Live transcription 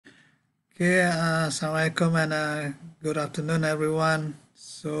Okay, Assalamualaikum and good afternoon, everyone.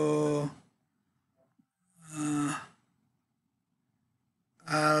 Uh,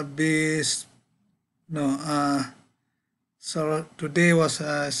 I'll be no. So today was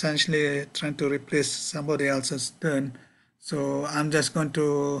essentially trying to replace somebody else's turn. So I'm just going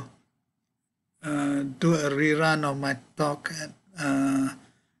to do a rerun of my talk at a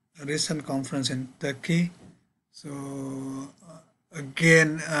recent conference in Turkey. So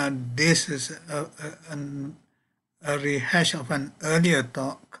again, this is a rehash of an earlier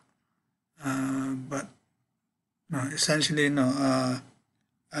talk, but no, essentially no.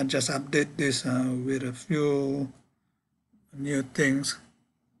 I just update this with a few new things.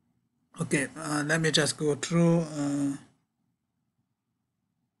 Okay, let me just go through.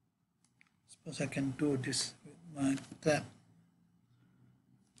 Suppose I can do this with my tab.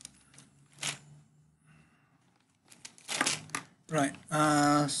 Right.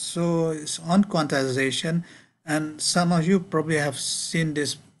 So it's on quantization, and some of you probably have seen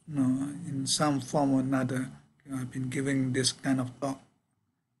this, in some form or another. I've been giving this kind of talk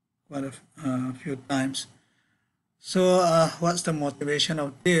quite a few times. So, what's the motivation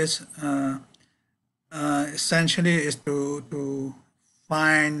of this? Essentially, is to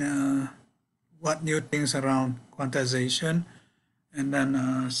find what new things around quantization, and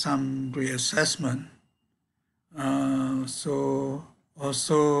then some reassessment. So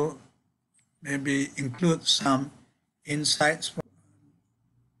also maybe include some new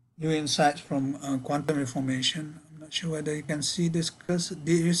insights from quantum information. I'm not sure whether you can see this cursor.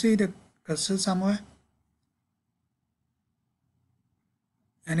 Did you see the cursor somewhere?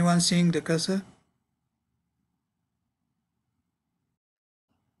 Anyone seeing the cursor?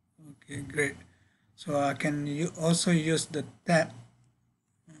 Okay, great. So I can also use the tab.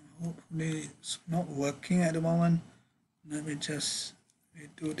 Hopefully it's not working at the moment. Let me just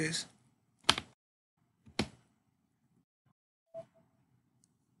redo this.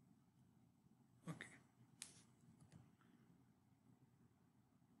 Okay.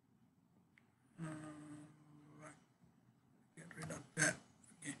 Right. Get rid of that.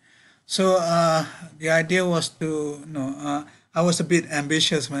 Okay. So the idea was to, I was a bit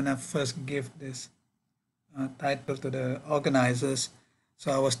ambitious when I first gave this title to the organizers.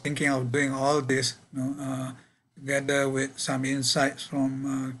 So I was thinking of doing all this, together with some insights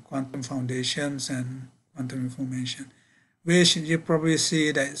from quantum foundations and quantum information, which you probably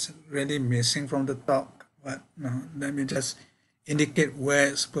see that it's really missing from the talk. But let me just indicate where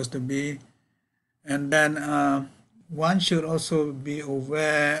it's supposed to be. And then one should also be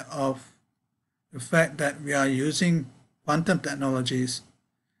aware of the fact that we are using quantum technologies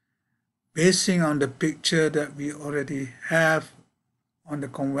basing on the picture that we already have on the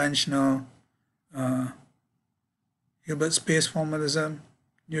conventional Hilbert space formalism,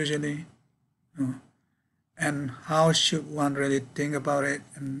 usually. And how should one really think about it?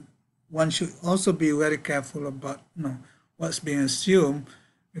 And one should also be very careful about what's being assumed,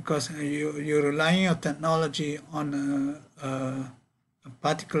 because you're relying on technology on a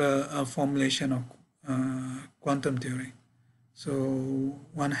particular formulation of quantum theory. So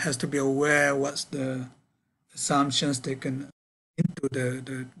one has to be aware what's the assumptions taken into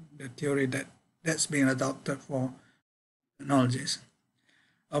the theory that's being adopted for technologies.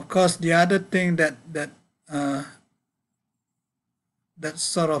 Of course, the other thing that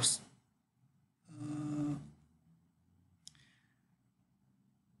sort of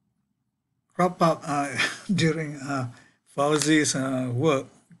crop up during Fauzi's work,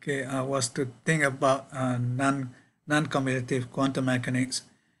 okay, was to think about non-commutative quantum mechanics,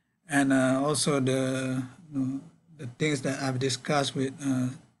 and also the things that I've discussed with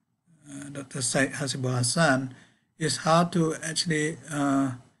Dr. Syed Hasibul Hassan is how to actually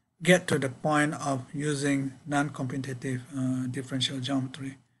get to the point of using non-commutative differential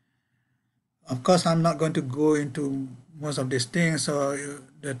geometry. Of course, I'm not going to go into most of these things. So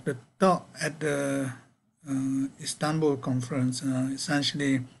the talk at the Istanbul conference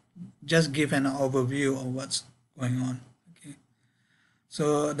essentially just give an overview of what's going on. Okay,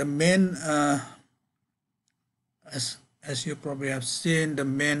 so the main, as you probably have seen, the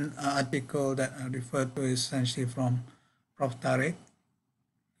main article that I referred to is essentially from Prof. Tariq,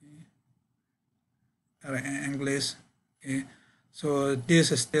 Tariq English. Okay, so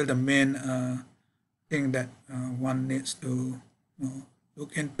this is still the main thing that one needs to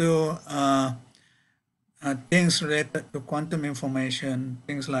look into. Things related to quantum information,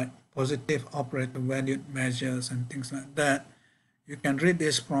 things like positive operator valued measures and things like that. You can read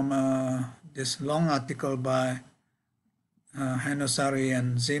this from this long article by Hanosari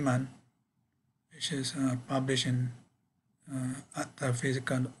and Zeman, which is published in Acta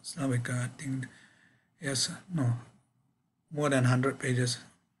Physica Slavica, I think, yes, no, more than 100 pages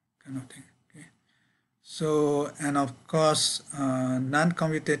kind of thing. Okay. So, and of course,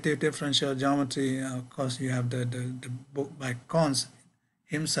 non-commutative differential geometry, of course, you have the book by Cons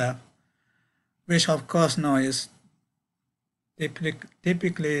himself, which of course now is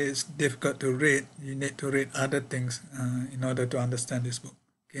typically it's difficult to read. You need to read other things in order to understand this book.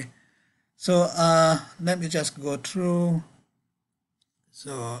 Okay, so let me just go through.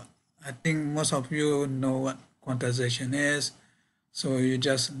 So I think most of you know what quantization is. So you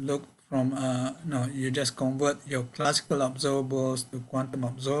just look from you just convert your classical observables to quantum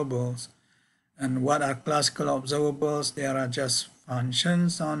observables. And what are classical observables? They are just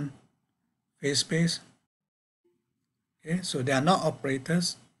functions on phase space. Okay, so they are not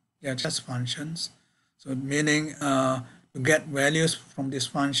operators, they are just functions. So meaning to get values from these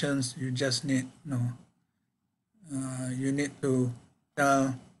functions, you just need you need to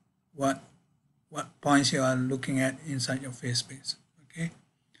tell what points you are looking at inside your phase space. Okay.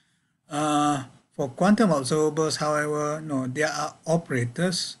 For quantum observables, however, no, there are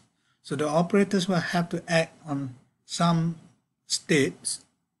operators. So the operators will have to act on some states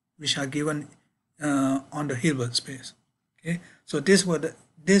which are given on the Hilbert space. Okay, so this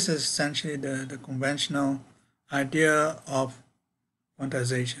is essentially the conventional idea of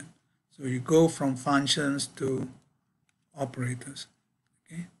quantization. So you go from functions to operators.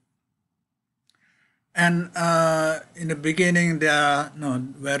 Okay, and in the beginning there are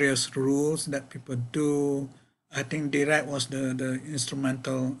various rules that people do. I think Dirac was the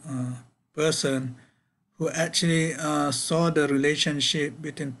instrumental person who actually saw the relationship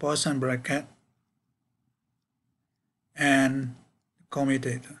between Poisson bracket and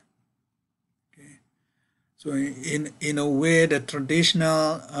commutator. Okay, so in a way, the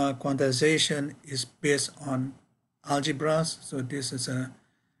traditional quantization is based on algebras. So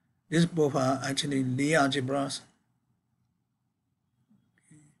these both are actually Lie algebras.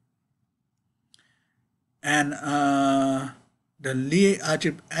 Okay. And the Lie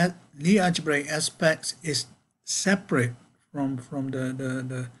algebraic aspects is separate from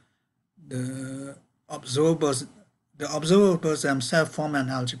the observables. The observables themselves form an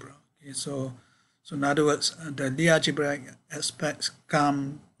algebra. Okay, so in other words, the Lie algebraic aspects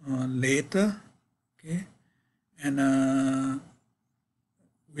come later. Okay, and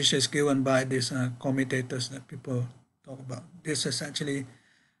which is given by these commutators that people talk about. This is actually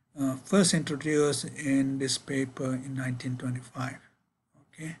first introduced in this paper in 1925.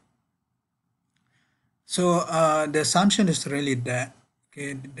 Okay, so the assumption is really that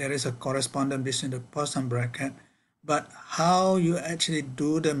there is a correspondence between the Poisson bracket, but how you actually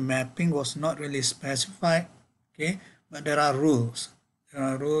do the mapping was not really specified. Okay, but there are rules. There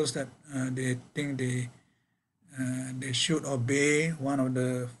are rules that they think they should obey. One of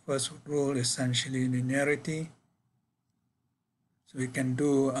the first rule is essentially linearity. So you can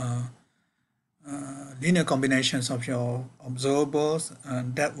do linear combinations of your observables,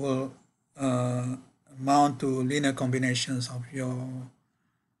 and that will amount to linear combinations of your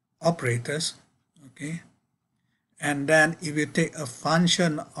operators. Okay, and then if you take a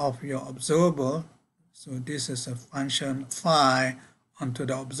function of your observable, so this is a function phi onto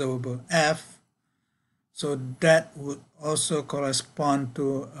the observable f, so that would also correspond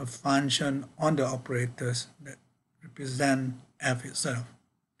to a function on the operators that represent f itself.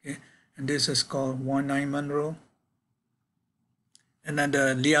 Okay, and this is called von-Neumann rule. And then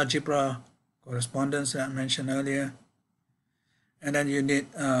the Lie algebra correspondence that I mentioned earlier. And then you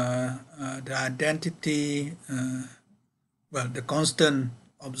need the identity, the constant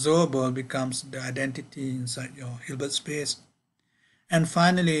observable becomes the identity inside your Hilbert space. And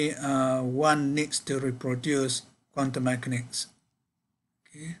finally, one needs to reproduce quantum mechanics.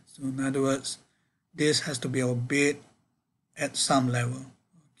 Okay, so in other words, this has to be obeyed at some level.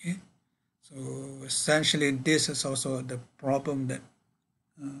 Okay, so essentially this is also the problem that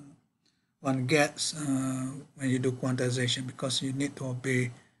one gets when you do quantization, because you need to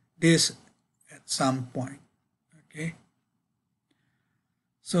obey this at some point. Okay,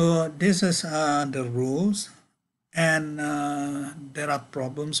 so this is the rules, and there are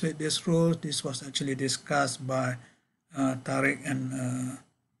problems with this rule. This was actually discussed by Tariq and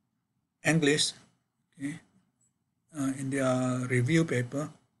English, okay, in their review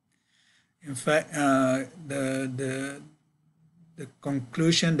paper. In fact, the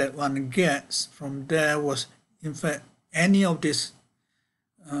conclusion that one gets from there was, in fact, any of this,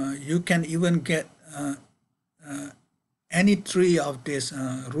 you can even get any three of these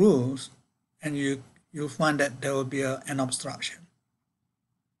rules, and you'll find that there will be an obstruction.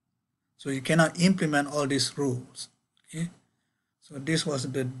 So you cannot implement all these rules. Okay? So this was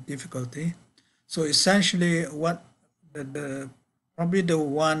the difficulty. So essentially, what probably the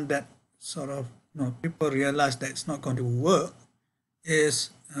one that sort of people realize that it's not going to work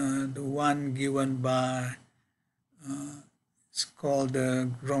is the one given by it's called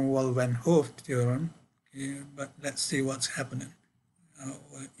the Grunwald-Van Hove theorem. Okay, but let's see what's happening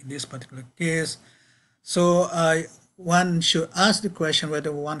in this particular case. So one should ask the question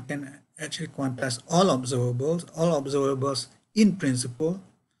whether one can actually quantize all observables in principle.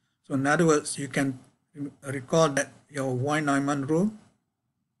 So in other words, you can recall that your Voigt-Neumann rule.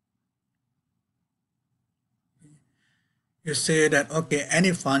 You say that, okay,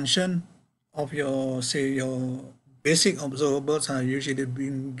 any function of your, say, your basic observables are usually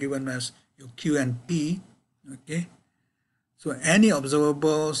being given as your Q and P, okay? So any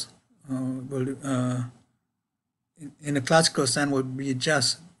observables will, in a classical sense, would be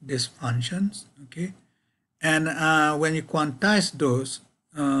just these functions, okay? And when you quantize those,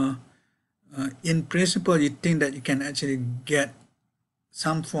 in principle, you think that you can actually get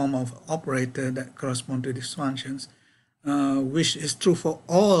some form of operator that correspond to these functions, which is true for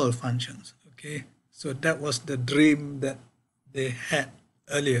all functions, okay? So that was the dream that they had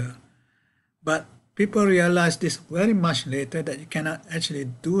earlier. But people realized this very much later, that you cannot actually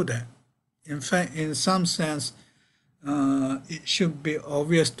do that. In fact, in some sense, it should be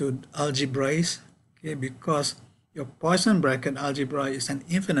obvious to algebraists, okay, because your Poisson bracket algebra is an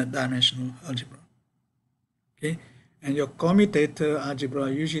infinite dimensional algebra, okay, and your commutator algebra,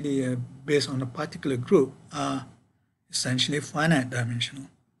 usually based on a particular group, are essentially finite dimensional.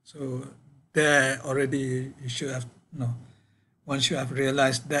 So there already you should have, one should have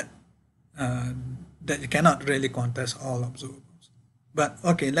realized that that you cannot really quantize all observables. But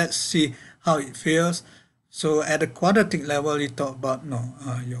okay, let's see how it feels. So at the quadratic level, you talk about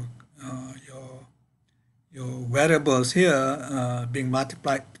your variables here being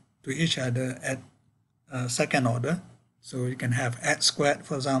multiplied to each other at second order. So you can have x squared,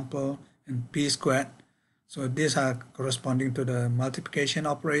 for example, and p squared. So these are corresponding to the multiplication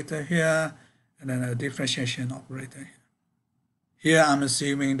operator here, and then a differentiation operator here. Here I'm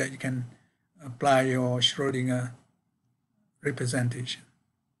assuming that you can apply your Schrödinger representation.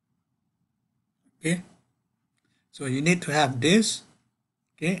 Okay, so you need to have this,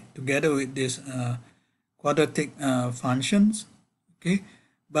 okay, together with this quadratic functions, okay,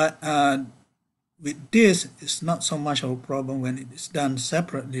 but with this, it's not so much of a problem when it is done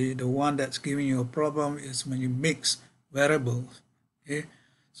separately. The one that's giving you a problem is when you mix variables, okay.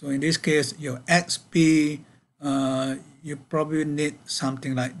 So in this case, your xp, you probably need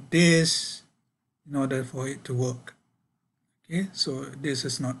something like this in order for it to work, okay. So this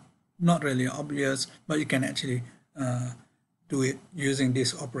is not really obvious, but you can actually do it using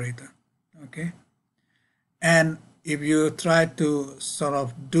this operator, okay. And if you try to sort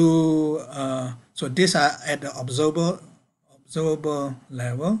of do, so these are at the observable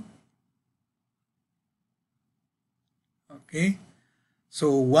level, okay.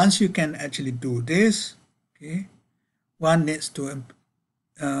 So once you can actually do this, okay, one needs to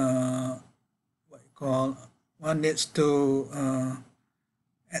one needs to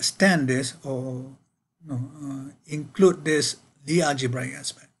extend this, or include this Lie algebraic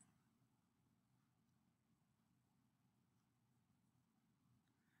aspect.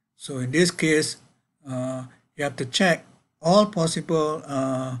 So in this case, you have to check all possible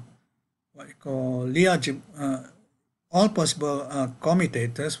all possible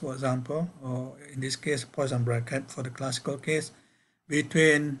commutators, for example, or in this case Poisson bracket for the classical case,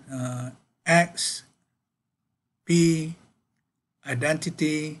 between x, p,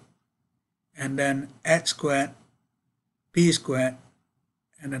 identity, and then x squared, p squared,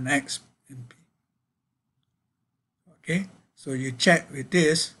 and then x and p. Okay, so you check with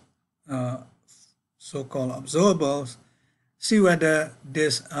this so-called observables, see whether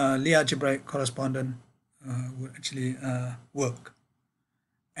this Lie algebraic correspondence would actually work.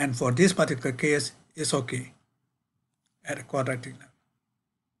 And for this particular case, it's okay at a quadratic level.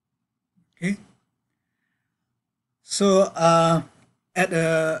 Okay. So at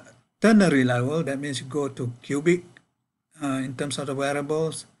a ternary level, that means you go to cubic in terms of the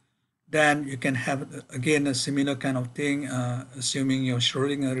variables, then you can have again a similar kind of thing, assuming your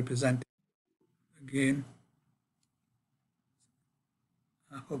Schrödinger representation. Again,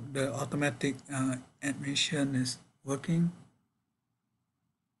 I hope the automatic admission is working.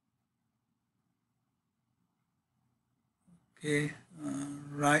 Okay,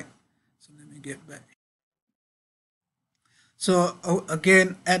 right. So let me get back. So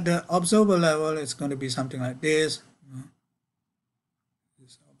again, at the observable level, it's going to be something like this.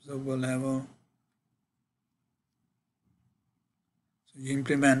 This observable level. So you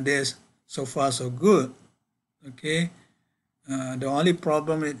implement this, so far so good. Okay. The only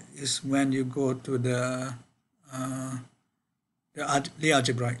problem is when you go to the Lie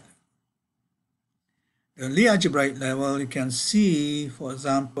algebraic. The Lie algebraic level, you can see, for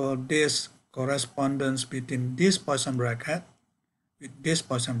example, this correspondence between this Poisson bracket with this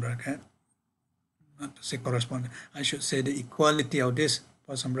Poisson bracket. Not to say correspondence, I should say the equality of this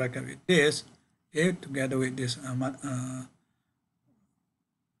Poisson bracket with this, okay, together with this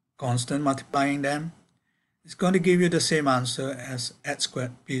constant multiplying them, it's going to give you the same answer as h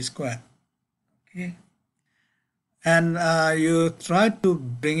squared p squared. Okay. And you try to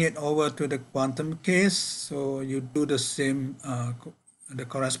bring it over to the quantum case, so you do the same, the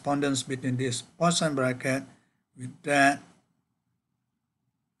correspondence between this Poisson bracket with that,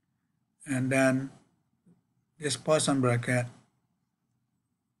 and then this Poisson bracket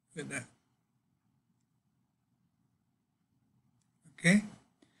with that. Okay,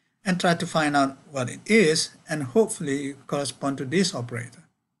 and try to find out what it is, and hopefully correspond to this operator,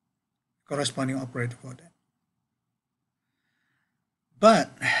 corresponding operator for that.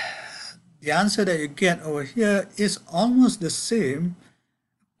 But the answer that you get over here is almost the same,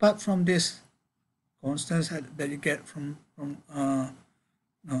 apart from this constants that you get from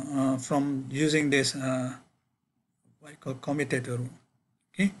using this what you call commutator rule.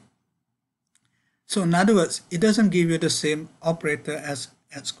 Okay. So in other words, it doesn't give you the same operator as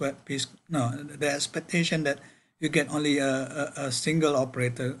h squared p. No, the expectation that you get only a single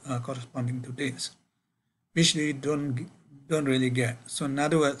operator corresponding to this, which you don't really get. So in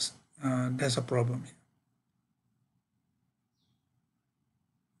other words, there's a problem here.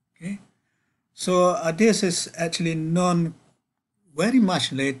 Okay, so this is actually known very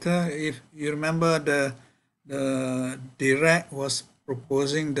much later. If you remember, the Dirac was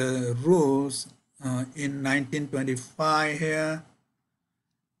proposing the rules in 1925 here,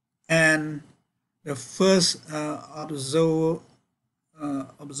 and the first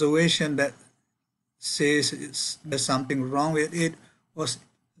observation that says there's something wrong with it was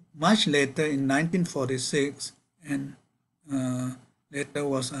much later in 1946, and later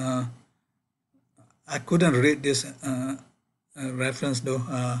was I couldn't read this reference though.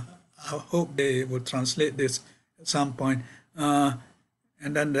 I hope they will translate this at some point. And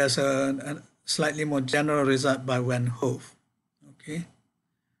then there's a slightly more general result by Van Hove. Okay,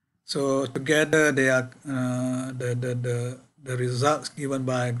 so together they are the results given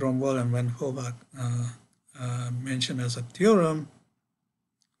by Gromwall and Van Hove are mentioned as a theorem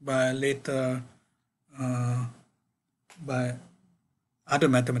by later by other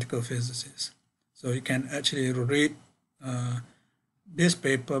mathematical physicists. So you can actually read this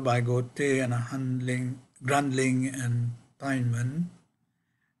paper by Gautier and Grundling and Steinman.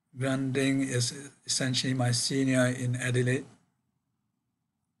 Grundling is essentially my senior in Adelaide.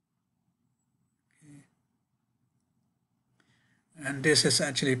 Okay. And this is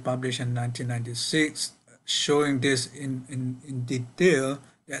actually published in 1996, showing this in detail,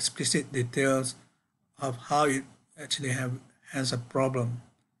 the explicit details of how it actually has a problem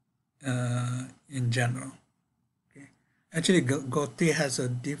in general. Okay. Actually, Gautier has a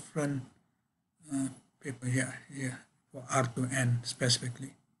different paper here for R to N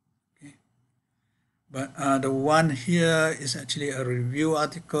specifically. Okay. But the one here is actually a review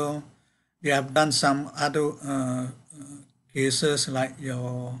article. They have done some other cases like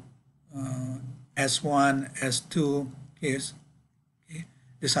your S1, S2 case. Okay.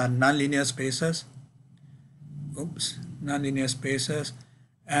 These are nonlinear spaces. Nonlinear spaces.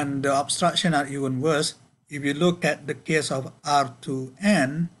 And the obstruction are even worse. If you look at the case of R to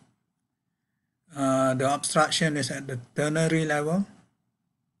N, the obstruction is at the ternary level.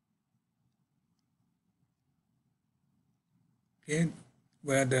 Okay,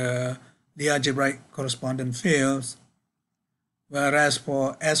 where the algebraic correspondence fails. Whereas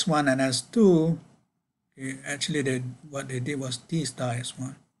for S1 and S2, okay, actually what they did was T star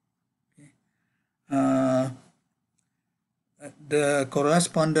S1. Okay. The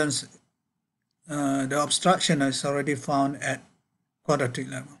correspondence, the obstruction is already found at quadratic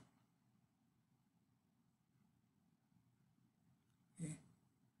level. Okay.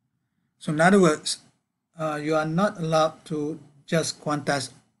 So in other words, you are not allowed to just quantize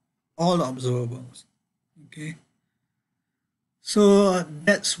all observables. Okay. So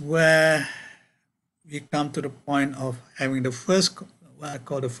that's where we come to the point of having the first, what I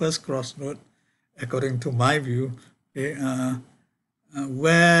call the first crossroad, according to my view. Okay,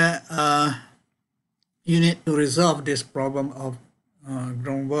 where you need to resolve this problem of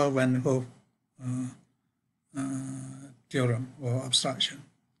Gromwall-Van Hove theorem or obstruction.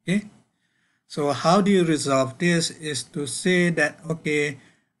 Okay, So how do you resolve this is to say that, okay,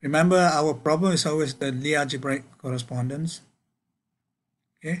 remember our problem is always the Lie algebraic correspondence.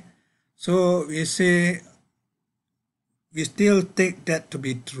 Okay, so we say we still take that to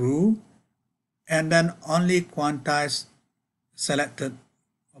be true and then only quantize selected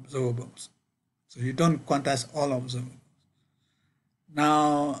observables. So you don't quantize all observables.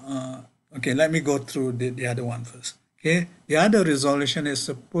 Now, okay, let me go through the other one first. Okay, the other resolution is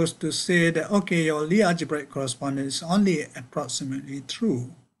supposed to say that, okay, your Lie algebraic correspondence is only approximately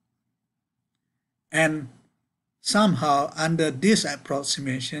true. And somehow under this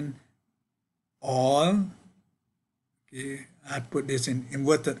approximation, all, okay, I put this in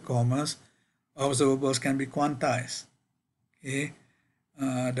inverted commas, observables can be quantized. Okay,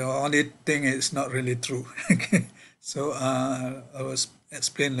 the only thing is not really true. Okay, so I will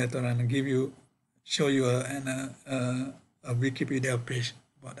explain later and give you, show you a Wikipedia page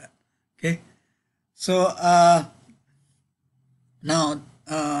about that. Okay, so now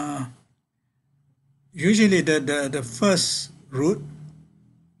usually the first root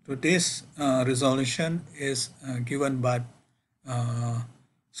to this resolution is given by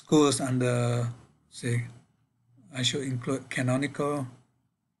schools under, say, I should include canonical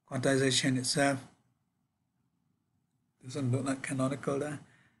quantization itself. Doesn't look like canonical there.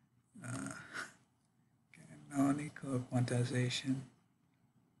 Canonical quantization,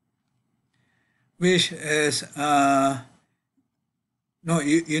 which is no,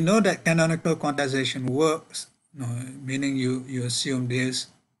 you know that canonical quantization works. No, meaning you assume this.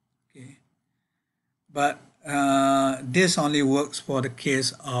 Okay, but this only works for the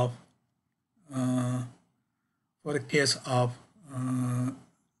case of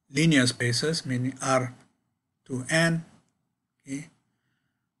linear spaces, meaning R to N. Okay.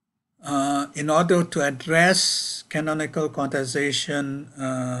 In order to address canonical quantization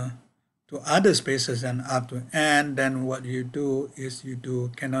to other spaces than R to N, then what you do is you do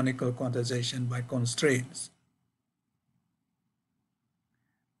canonical quantization by constraints,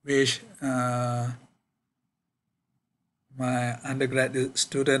 which my undergraduate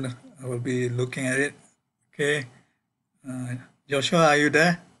student will be looking at it. Okay, Joshua, are you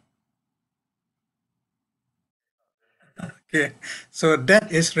there? Okay, so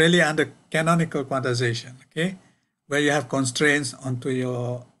that is really under canonical quantization. Okay, where you have constraints onto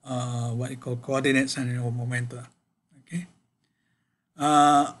your what you call coordinates and your momenta. Okay.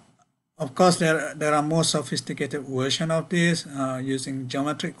 Of course, there are more sophisticated version of this using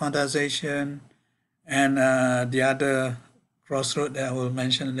geometric quantization, and the other crossroad that I will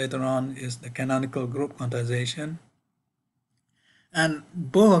mention later on is the canonical group quantization. And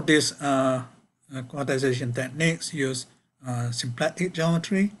both of these quantization techniques use symplectic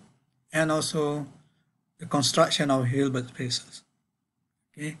geometry and also the construction of Hilbert spaces.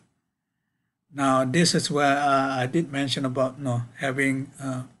 Okay. Now this is where I did mention about having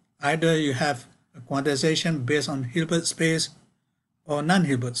either you have a quantization based on Hilbert space or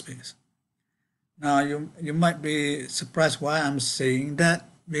non-Hilbert space. Now you might be surprised why I'm saying that,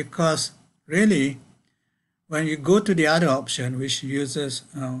 because really when you go to the other option, which uses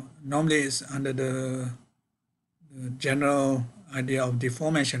normally is under the general idea of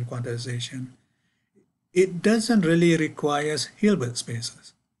deformation quantization, it doesn't really require Hilbert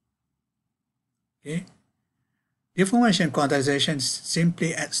spaces. Okay, deformation quantization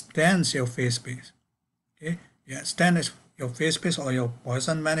simply extends your phase space. Okay, you extend your phase space or your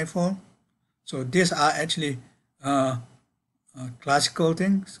Poisson manifold. So these are actually classical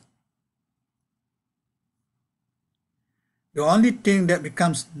things. The only thing that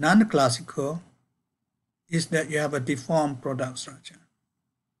becomes non-classical is that you have a deformed product structure.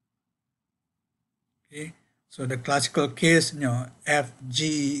 Okay, so the classical case, Fg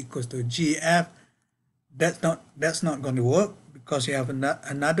equals to Gf, that's not going to work because you have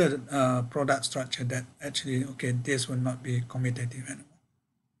another product structure that actually, okay, this will not be commutative anymore.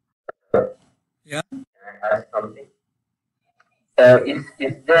 Yeah. Can I ask something?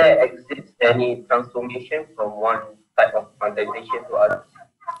 Is there exists any transformation from one type of quantization to others?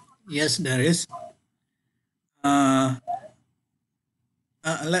 Yes, there is.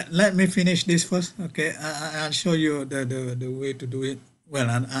 Let me finish this first. Okay, I'll show you the way to do it. Well,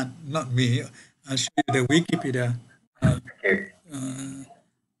 not me. I'll show you the Wikipedia Okay.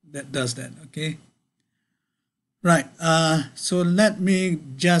 that does that. Okay. Right. So let me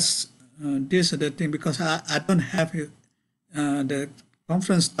just this is the thing, because I don't have it. The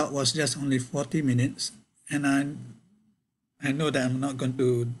conference talk was just only 40 minutes, and I know that I'm not going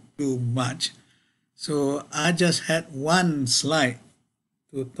to do much. So I just had one slide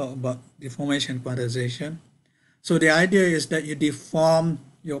to talk about deformation quantization. So the idea is that you deform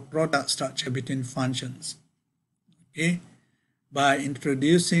your product structure between functions, okay, by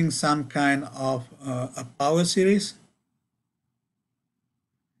introducing some kind of a power series.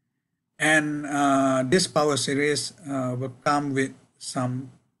 And this power series will come with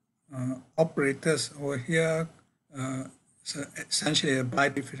some operators over here. So essentially a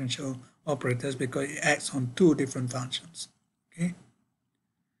bidifferential operators because it acts on two different functions. Okay.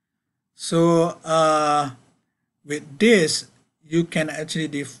 So with this, you can actually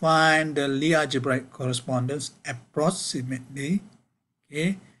define the Lie algebraic correspondence approximately,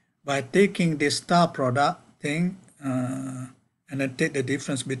 okay, by taking this star product thing and then take the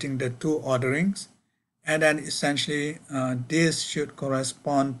difference between the two orderings, and then essentially this should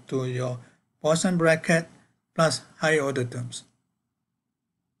correspond to your Poisson bracket plus higher order terms.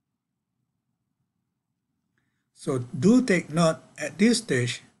 So do take note at this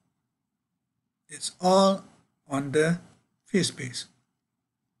stage, it's all on the phase space.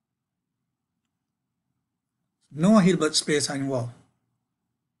 No Hilbert space are involved.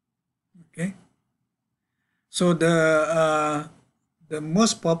 Okay. So the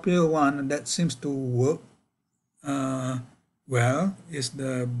most popular one that seems to work well is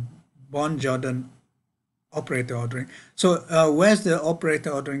the Bond-Jordan operator ordering. So where's the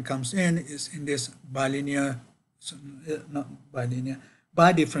operator ordering comes in is in this bilinear, not bilinear,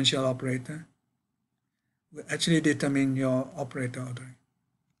 bidifferential operator. Will actually determine your operator ordering.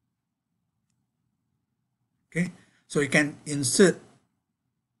 Okay, so you can insert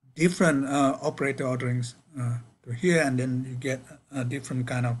different operator orderings to here, and then you get a different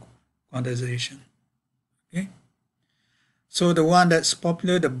kind of quantization. Okay, so the one that's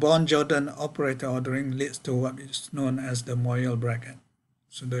popular, the Bond-Jordan operator ordering, leads to what is known as the Moyal bracket.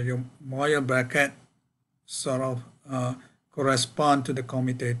 So your Moyal bracket sort of correspond to the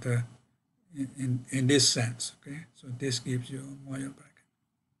commutator in this sense. Okay, so this gives you a Moyal bracket.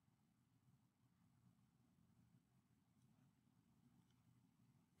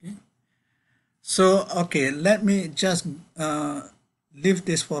 Okay. So okay, let me just leave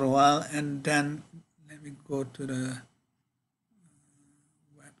this for a while, and then let me go to the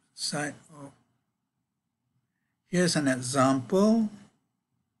website of. Here's an example.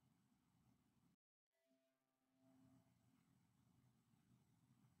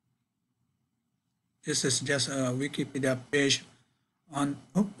 This is just a Wikipedia page on,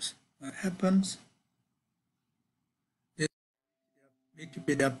 oops, what happens? This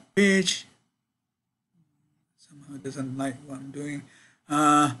Wikipedia page somehow doesn't like what I'm doing.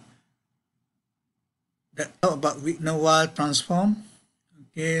 That talk about Wigner-Weyl transform.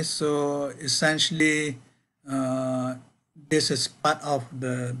 Okay, so essentially this is part of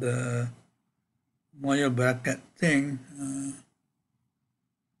the Moyal bracket thing.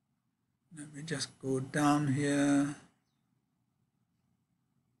 Let me just go down here.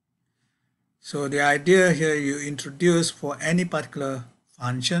 So the idea here, you introduce for any particular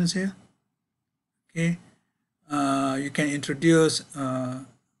functions here, okay, you can introduce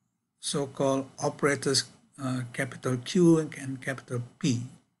so-called operators capital Q and capital P,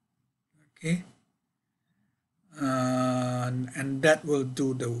 okay, and that will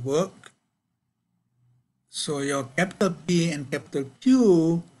do the work. So your capital P and capital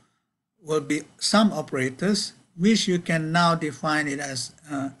Q will be some operators which you can now define it as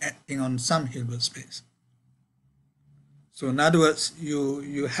acting on some Hilbert space. So in other words,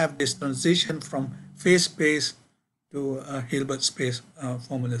 you have this transition from phase space to a Hilbert space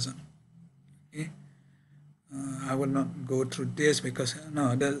formalism. Okay? I will not go through this because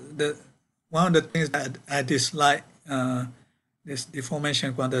no, the one of the things that I dislike this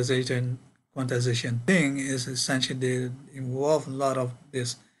deformation quantization thing is essentially they involve a lot of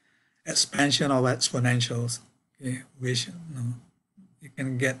this expansion of exponentials, okay, which you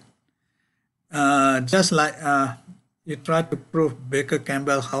can get just like you try to prove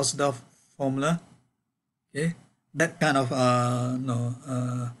Baker-Campbell-Hausdorff formula, okay, that kind of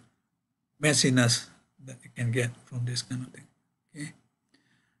messiness that you can get from this kind of thing. Okay,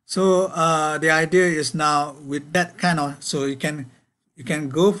 so the idea is now with that kind of, so you can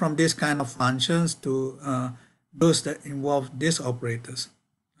go from this kind of functions to those that involve these operators.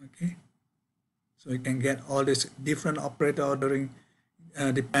 Okay, so you can get all these different operator ordering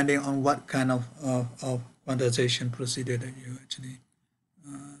depending on what kind of quantization procedure that you actually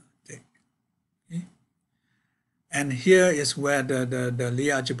take. Okay, and here is where the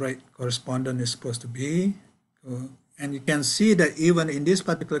Lie algebraic correspondence is supposed to be. And you can see that even in this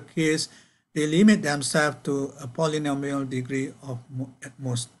particular case, they limit themselves to a polynomial degree of at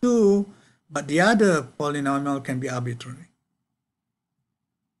most 2, but the other polynomial can be arbitrary.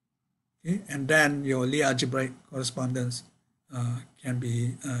 Okay? And then your Lie algebraic correspondence can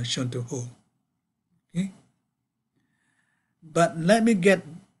be shown to hold. Okay, but let me get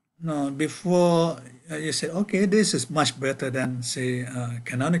before you say, okay, this is much better than say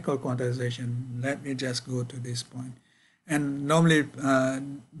canonical quantization. Let me just go to this point. And normally,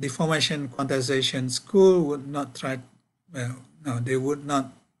 deformation quantization school would not try. Well, no, they would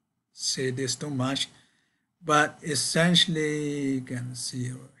not say this too much, but essentially, you can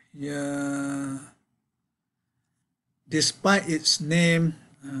see here. Despite its name,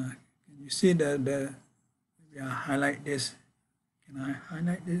 you see the maybe I highlight this. Can I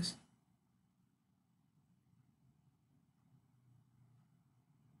highlight this?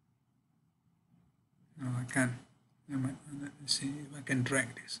 No, I can't. Let me see if I can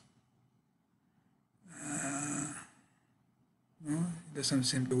drag this. No, it doesn't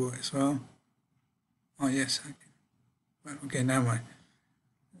seem to work as well. Oh, yes, I can. Well, okay, never mind.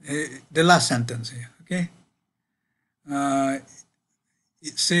 The last sentence here, okay?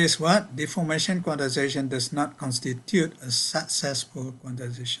 It says what? Deformation quantization does not constitute a successful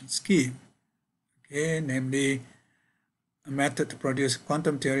quantization scheme. Okay, namely a method to produce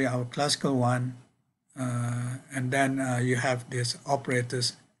quantum theory, our classical one, and then you have these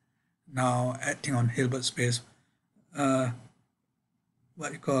operators now acting on Hilbert space,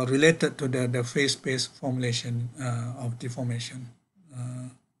 what you call related to the phase space formulation of deformation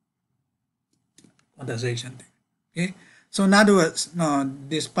quantization. Okay, so in other words, no,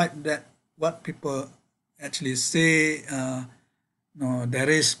 despite that, what people actually say, no, there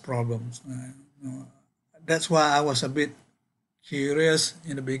is problems. No, that's why I was a bit curious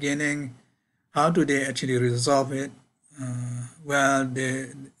in the beginning. How do they actually resolve it? Well,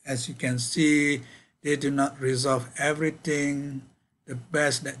 as you can see, they do not resolve everything. The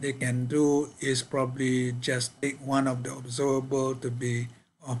best that they can do is probably just take one of the observable to be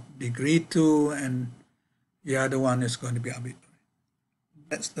of degree 2, and the other one is going to be arbitrary.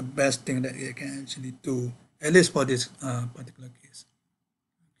 That's the best thing that they can actually do, at least for this particular case.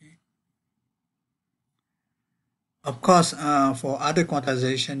 Okay. Of course, for other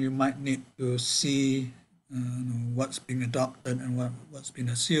quantization, you might need to see what's being adopted and what's been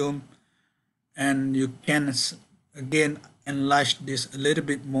assumed, and you can again enlarge this a little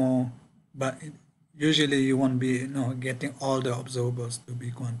bit more, but usually you won't be getting all the observables to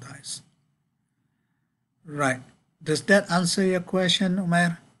be quantized. Right. Does that answer your question,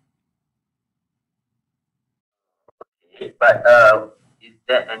 Umair? But is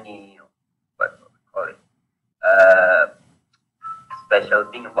there any what we call it special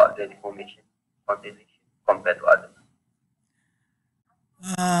thing about the deformation quantization compared to others?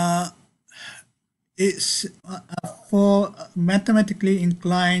 It's for mathematically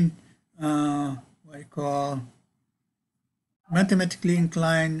inclined, what you call mathematically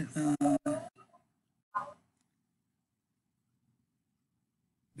inclined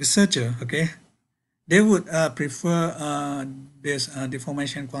researcher. Okay, they would prefer this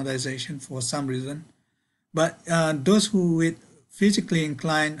deformation quantization for some reason, but those who with physically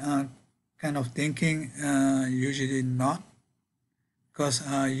inclined kind of thinking usually not, because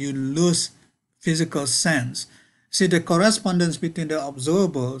you lose physical sense. See, the correspondence between the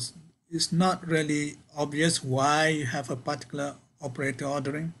observables is not really obvious why you have a particular operator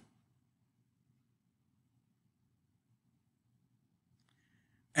ordering.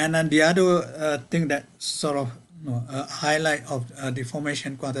 And then the other thing that sort of a highlight of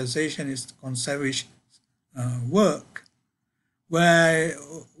deformation quantization is Conservich's work, where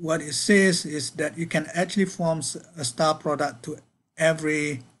what it says is that you can actually form a star product to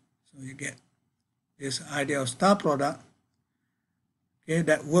every, so you get this idea of star product, okay,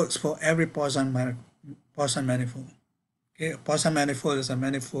 that works for every Poisson manifold. Okay, a Poisson manifold is a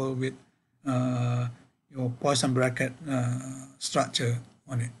manifold with your Poisson bracket structure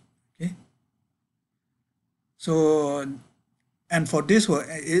on it. Okay, so and for this work,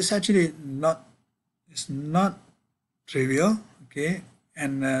 it's actually not trivial. Okay,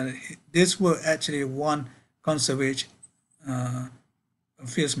 and this work actually won Conservich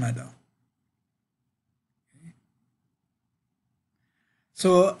Fields Medal.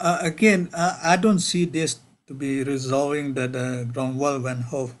 So again, I don't see this to be resolving the Gromwell-Van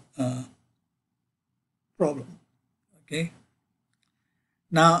Hove problem. Okay.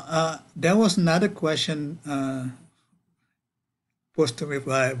 Now there was another question posed to me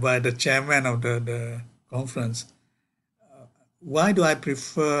by the chairman of the conference. Why do I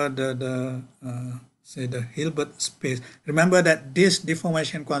prefer the say the Hilbert space? Remember that this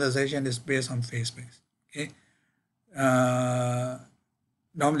deformation quantization is based on phase space. Okay.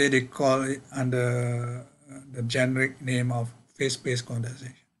 Normally they call it under the generic name of phase space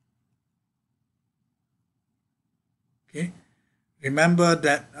quantization. Okay. remember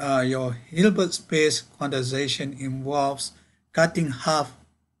that your Hilbert space quantization involves cutting half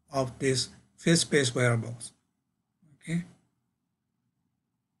of these field space variables. Okay,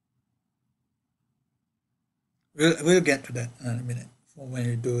 we'll get to that in a minute for when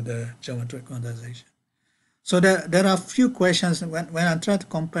you do the geometric quantization. So there are a few questions when I try to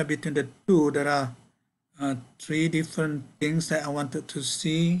compare between the two. There are three different things that I wanted to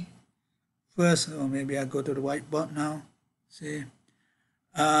see. First, or maybe I go to the whiteboard now. See,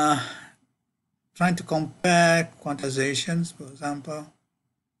 trying to compare quantizations, for example.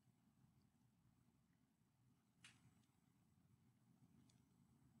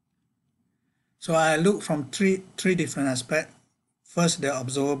 So I look from three different aspects. First, the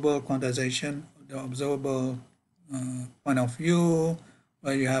observable quantization, the observable point of view,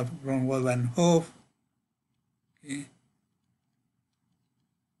 where you have Ronwald and Hove. Okay.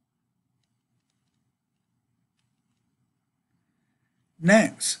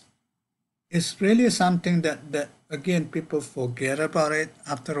 Next, it's really something that again people forget about it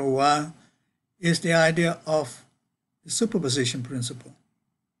after a while, is the idea of the superposition principle.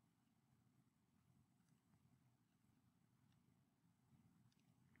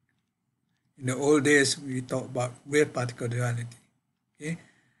 In the old days, we talk about wave particle duality. Okay,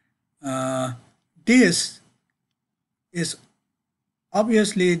 this is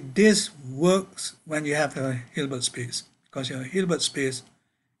obviously this works when you have a Hilbert space, because your Hilbert space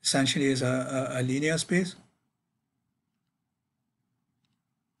essentially is a linear space.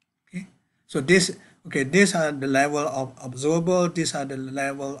 Okay, so these are the level of observable. These are the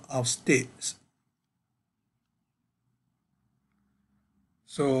level of states.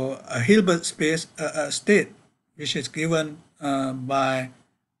 So a Hilbert space, a state which is given by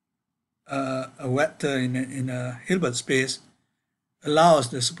a vector in a Hilbert space allows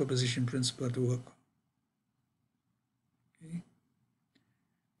the superposition principle to work. Okay.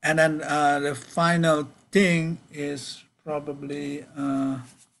 And then the final thing is probably a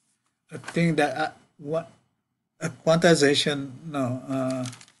thing that what a quantization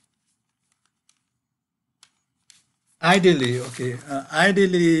ideally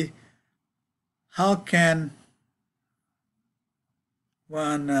how can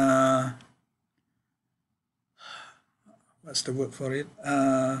one what's the word for it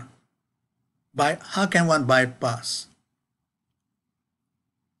how can one bypass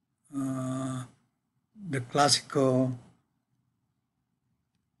the classical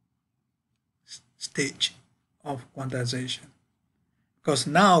stage of quantization? Because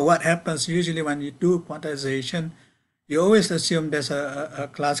now what happens usually when you do quantization, you always assume there's a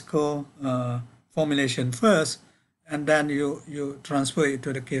classical formulation first, and then you transfer it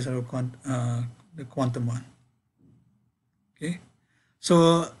to the case of the quantum one. Okay,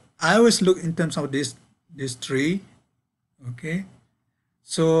 so I always look in terms of these three. Okay,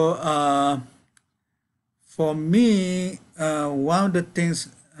 so for me, one of the things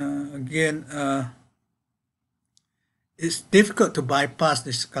again, it's difficult to bypass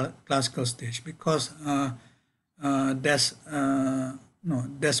this classical stage because there's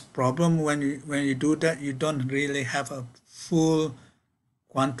problem when you do that. You don't really have a full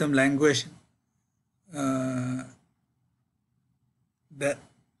quantum language that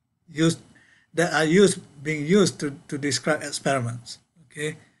are being used to describe experiments.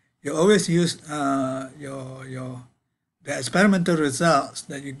 Okay, you always use the experimental results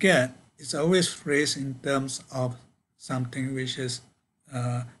that you get is always phrased in terms of something which is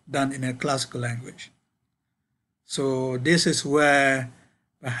done in a classical language. So this is where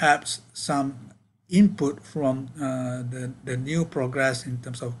perhaps some input from the new progress in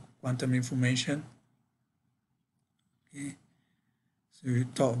terms of quantum information. Okay. So we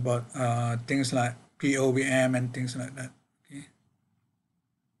talk about things like POVM and things like that. Okay.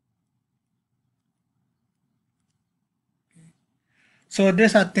 So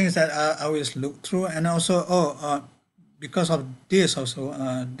these are things that I always look through, and also because of this also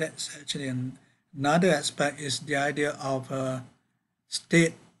that's actually another aspect is the idea of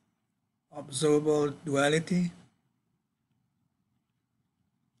state observable duality.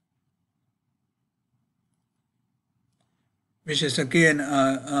 Which is again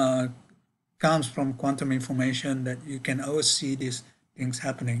comes from quantum information that you can always see these things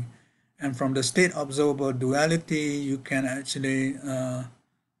happening. And from the state observable duality, you can actually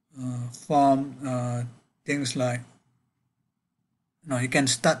form things like, you can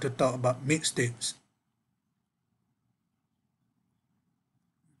start to talk about mixed states.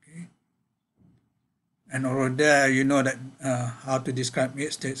 Okay. And over there, you know that how to describe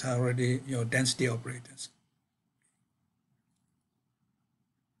mixed states are already your density operators.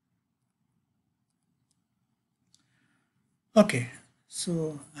 Okay,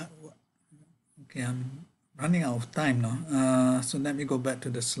 so okay, I'm running out of time now. So let me go back to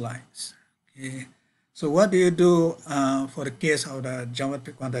the slides. Okay, so what do you do for the case of the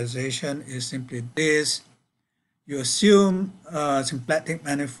geometric quantization is simply this. You assume a symplectic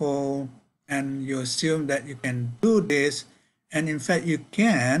manifold and you assume that you can do this, and in fact you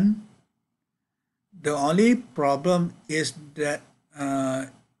can. The only problem is that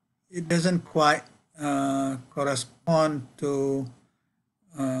it doesn't quite correspond to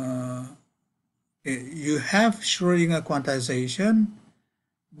you have Schrodinger quantization,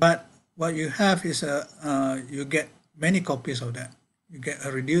 but what you have is you get many copies of that. You get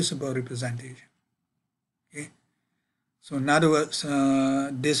a reducible representation. Okay, so in other words,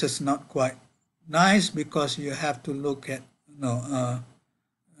 this is not quite nice because you have to look at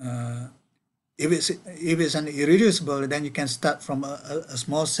if it's an irreducible, then you can start from a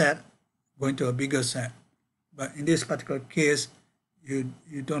small set going to a bigger set. But in this particular case, you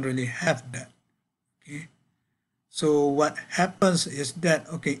don't really have that. Okay, so what happens is that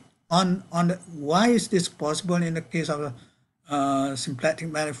why is this possible in the case of a symplectic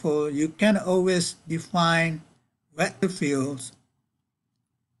manifold? You can always define vector fields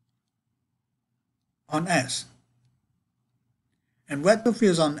on S, and vector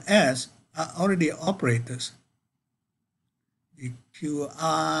fields on S are already operators. The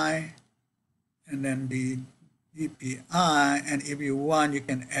QI and then the DPI, and if you want, you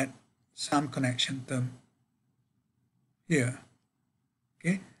can add some connection term here.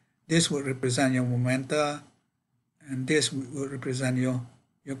 Okay, this would represent your momenta, and this would represent your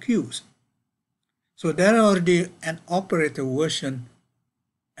Q's. So there are already an operator version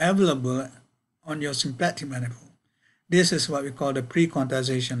available on your symplectic manifold. This is what we call the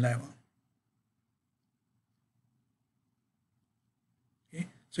pre-quantization level. Okay,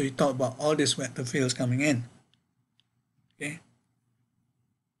 so you talk about all these vector fields coming in. Okay,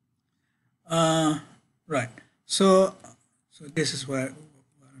 right. So this is what I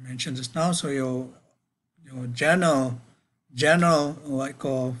mentioned just now. So your general what I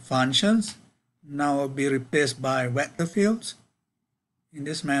call functions now will be replaced by vector fields in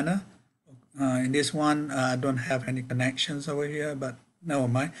this manner. In this one, I don't have any connections over here, but never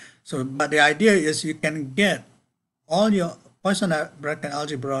mind. So, but the idea is you can get all your Poisson bracket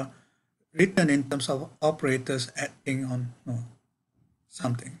algebra written in terms of operators acting on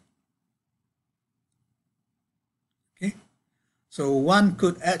something. Okay, so one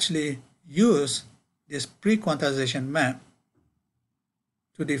could actually use this pre-quantization map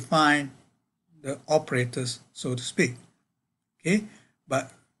to define the operators, so to speak. Okay,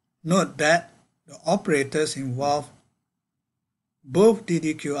 but note that the operators involve both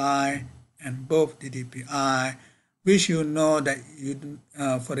DDQI and both DDPI, which you know that you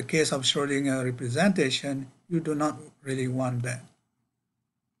for the case of Schrodinger representation, you do not really want that.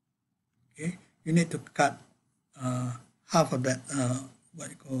 Okay, you need to cut half of that what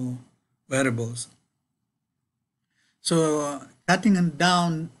you call variables. So cutting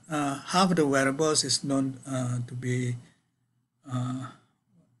down half of the variables is known to be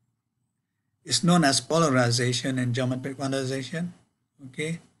is known as polarization in geometric quantization.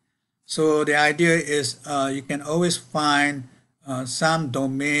 Okay, so the idea is you can always find some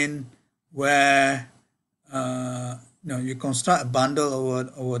domain where you construct a bundle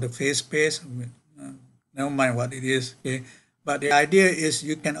over the phase space. Never mind what it is. Okay, but the idea is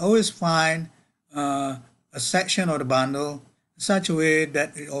you can always find a section of the bundle in such a way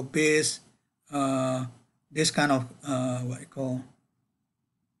that it obeys this kind of what you call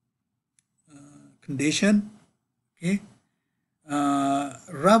condition. Okay,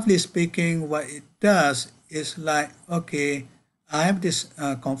 roughly speaking, what it does is like, okay, I have this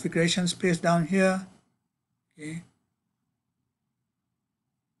configuration space down here. Okay,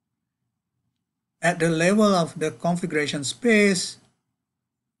 at the level of the configuration space,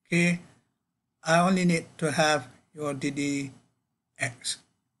 okay, I only need to have your DDX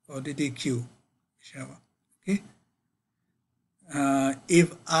or DDQ, whichever. Okay,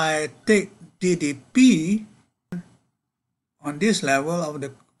 if I take DDP on this level of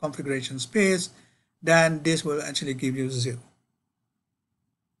the configuration space, then this will actually give you 0.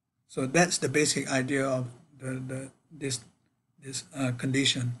 So that's the basic idea of this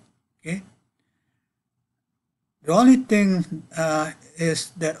condition. Okay. The only thing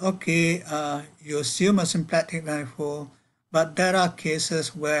is that, okay, you assume a symplectic manifold, but there are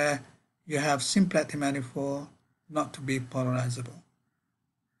cases where you have symplectic manifold not to be polarizable.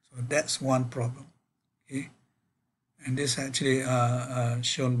 So that's one problem. Okay, and this actually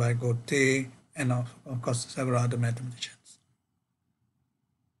shown by Gautier and of course several other mathematicians.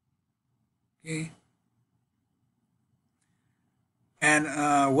 Okay. And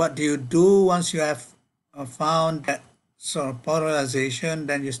what do you do once you have found that sort of polarization?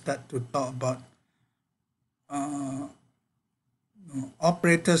 Then you start to talk about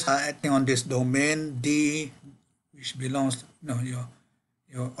operators are acting on this domain D, which belongs, your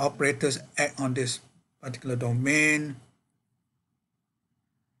operators act on this particular domain,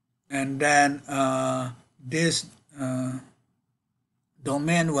 and then this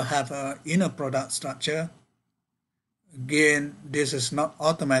domain will have an inner product structure. Again, this is not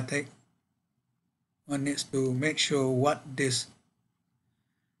automatic. One needs to make sure what this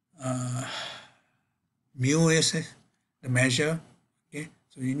mu is, the measure. Okay,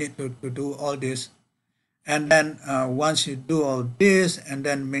 so you need to do all this, and then once you do all this, and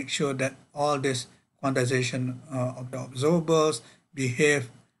then make sure that all this quantization of the observables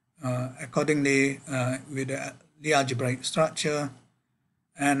behave accordingly with the Lie algebraic structure,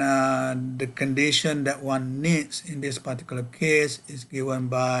 and the condition that one needs in this particular case is given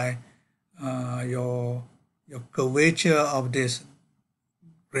by your curvature of this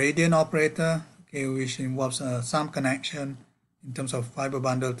gradient operator, okay, which involves some connection in terms of fiber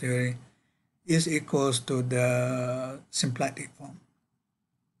bundle theory, is equals to the symplectic form.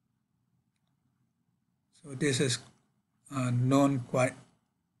 So this is known quite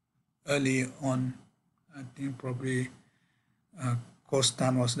early on. I think probably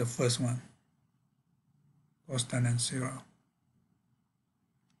Costan was the first one. Costan and Cyril.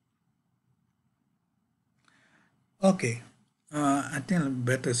 Okay, I think I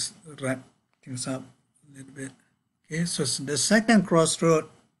better wrap things up a little bit. Okay, so the second crossroad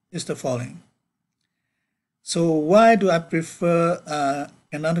is the following. So why do I prefer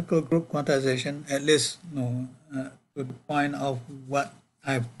canonical group quantization, at least to the point of what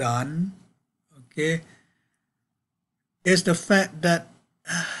I've done, okay, is the fact that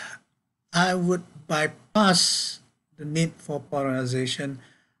I would bypass the need for polarization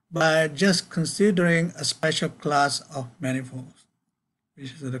by just considering a special class of manifolds,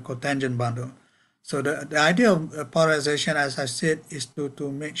 which is the cotangent bundle. So the idea of polarization, as I said, is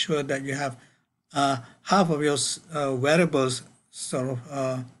to make sure that you have half of your variables sort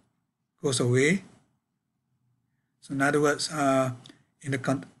of goes away. So in other words, in the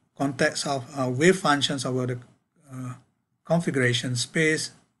context of wave functions over the configuration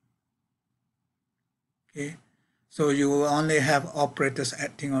space, okay, so you will only have operators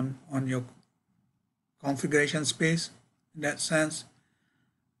acting on your configuration space in that sense.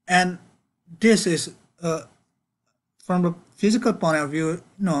 And this is from the physical point of view,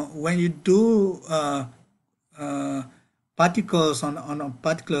 when you do particles on a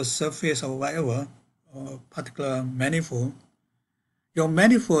particular surface or whatever, or particular manifold, your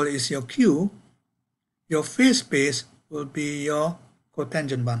manifold is your Q, your phase space will be your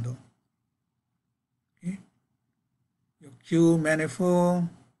cotangent bundle. Okay? Your Q manifold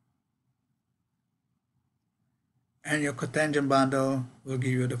and your cotangent bundle will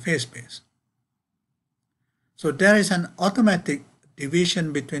give you the phase space. So there is an automatic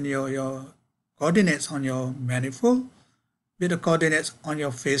division between your coordinates on your manifold with the coordinates on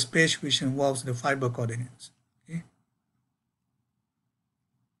your phase space, which involves the fiber coordinates. Okay?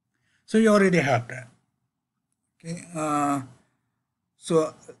 So you already have that. Okay.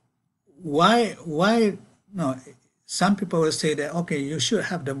 So why no? Some people will say that, okay, you should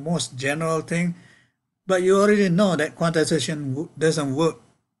have the most general thing, but you already know that quantization doesn't work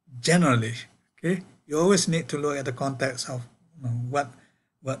generally. Okay, you always need to look at the context of what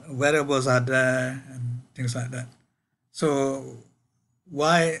variables are there and things like that. So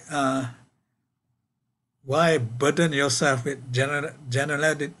why burden yourself with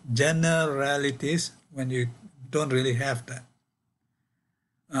generalities when you don't really have that?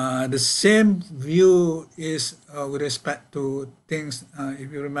 The same view is with respect to things.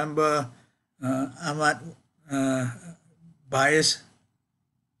 If you remember Ahmad Bayes'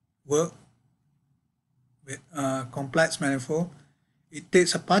 work with complex manifold, it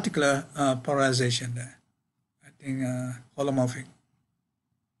takes a particular polarization there. I think holomorphic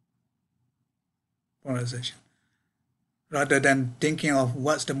polarization, rather than thinking of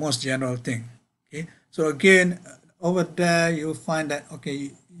what's the most general thing. Okay, so again, over there you'll find that,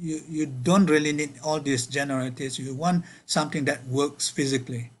 okay, you don't really need all these generalities. You want something that works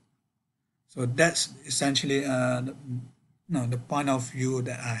physically. So that's essentially the point of view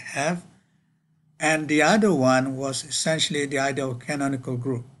that I have. And the other one was essentially the idea of canonical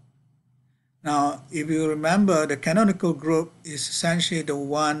group. Now, if you remember, the canonical group is essentially the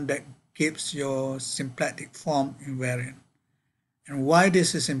one that keeps your symplectic form invariant. And why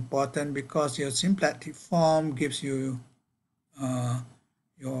this is important? Because your symplectic form gives you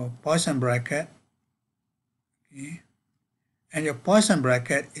your Poisson bracket, okay? and your Poisson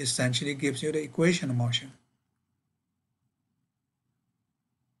bracket essentially gives you the equation of motion.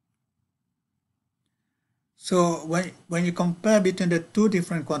 So when you compare between the two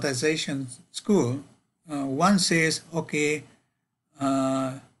different quantization schools, one says, okay,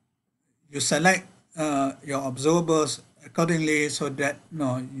 you select your observables accordingly so that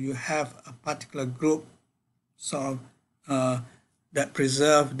you have a particular group sort of that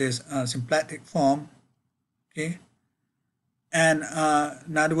preserve this symplectic form, okay? And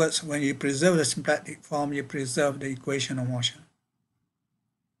in other words, when you preserve the symplectic form, you preserve the equation of motion.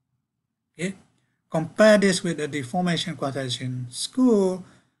 Okay? Compare this with the deformation quantization school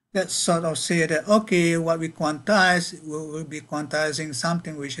that sort of say that, okay, what we quantize, we'll be quantizing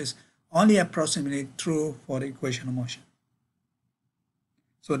something which is only approximately true for the equation of motion.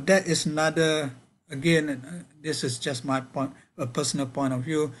 So that is another, again, this is just my point, a personal point of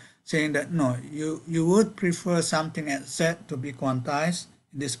view, saying that no, you would prefer something at Z to be quantized.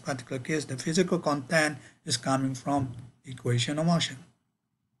 In this particular case, the physical content is coming from equation of motion.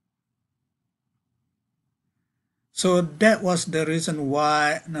 So that was the reason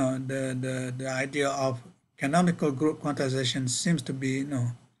why the idea of canonical group quantization seems to be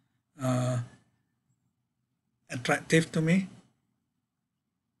attractive to me.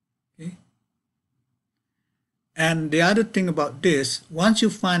 Okay. And the other thing about this, once you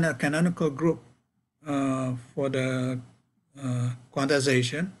find a canonical group for the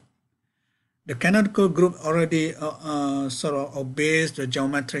quantization, the canonical group already sort of obeys the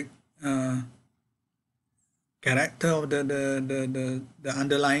geometric character of the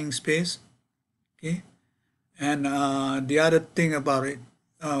underlying space. Okay, and the other thing about it,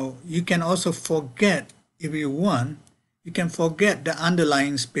 you can also forget, if you want, you can forget the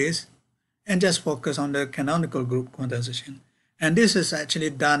underlying space and just focus on the canonical group quantization. And this is actually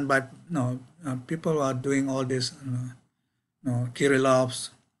done by people who are doing all this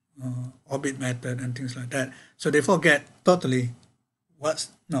Kirilov's orbit method and things like that. So they forget totally what's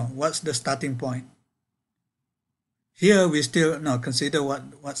the starting point. Here we still consider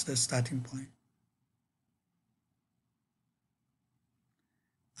what's the starting point.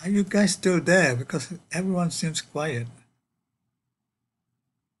 Are you guys still there? Because everyone seems quiet.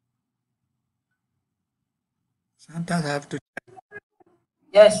 Sometimes I have to.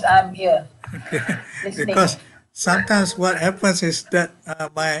 Yes, I'm here. Okay. Listening. Because sometimes what happens is that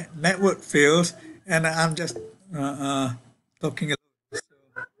my network fails and I'm just talking.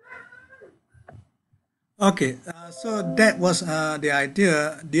 Okay, so that was the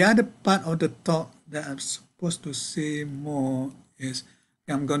idea. The other part of the talk that I'm supposed to say more is,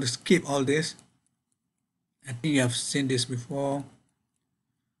 I'm going to skip all this. I think you have seen this before,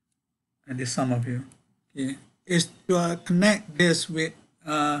 at least some of you. Okay, is to connect this with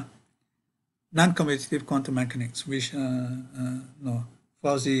non-commutative quantum mechanics, which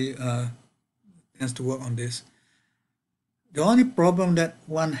Fauzi tends to work on this. The only problem that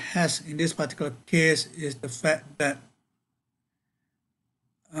one has in this particular case is the fact that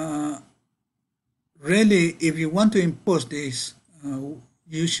really, if you want to impose this,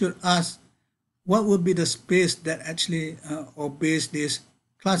 you should ask what would be the space that actually obeys this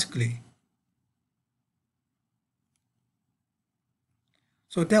classically.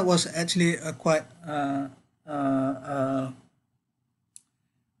 So that was actually a quite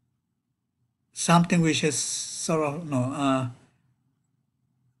something which is sort of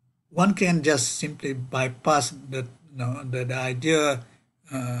one can just simply bypass the idea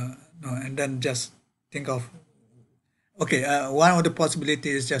and then just think of, okay, one of the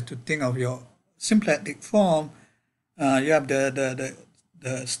possibilities is just to think of your symplectic form. You have the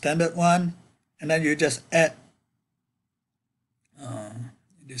standard one, and then you just add in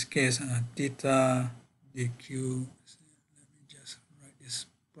this case theta dq. Let me just write this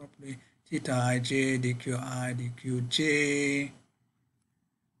properly. Theta ij dqi dqj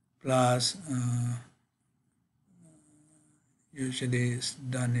plus usually it's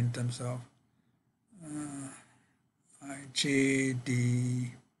done in terms of ij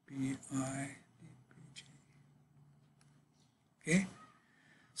dpi dpj. Okay,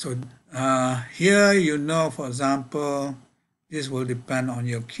 so here for example, this will depend on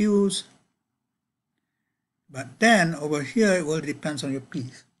your q's, but then over here it will depend on your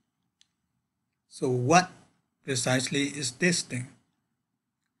p's. So what precisely is this thing?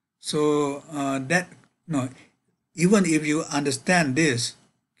 So even if you understand this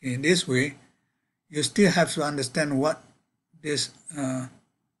in this way, you still have to understand what this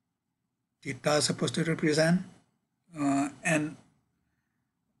theta is supposed to represent. And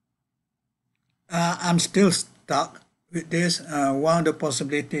I'm still stuck with this. One of the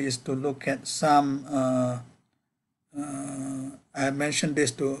possibilities is to look at some I mentioned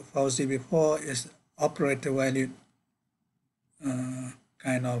this to Fauzi before, is operator valued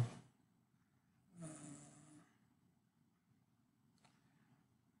kind of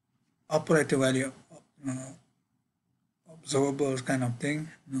operator value observables kind of thing.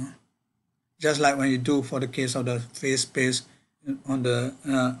 Just like when you do for the case of the phase space on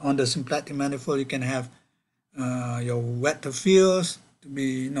the symplectic manifold, you can have your vector fields to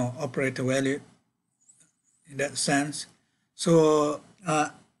be operator valued in that sense. So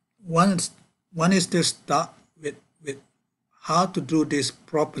one is to start with how to do this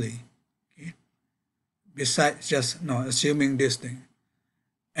properly, okay? Besides just assuming this thing.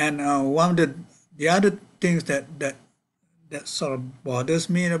 And one of the other things that sort of bothers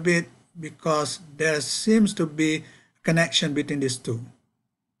me a bit, because there seems to be a connection between these two.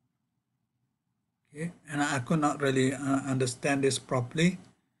 Okay, and I could not really understand this properly.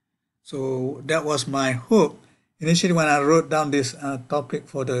 So that was my hope. Initially, when I wrote down this topic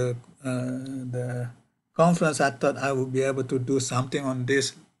for the conference, I thought I would be able to do something on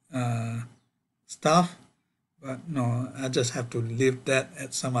this stuff. But no, I just have to leave that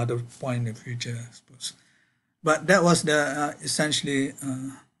at some other point in the future, I suppose. But that was the essentially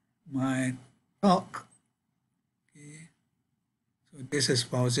my talk. Okay. So this is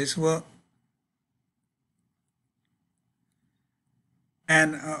Fauzi's work.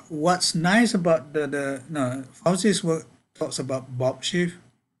 And what's nice about Fauzi's work talks about Bob shift,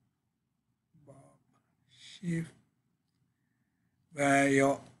 where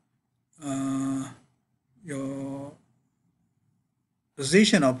your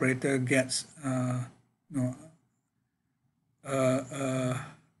position operator gets a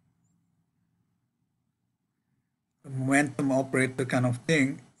momentum operator kind of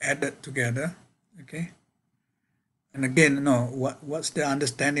thing added together, okay? And again, what's the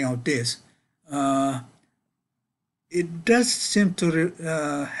understanding of this? It does seem to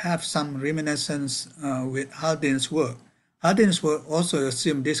have some reminiscence with Haldin's work. Haldin's work also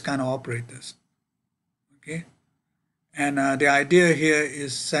assumed this kind of operators, okay? And the idea here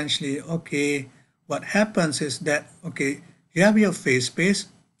is essentially, okay, what happens is that, okay, you have your phase space,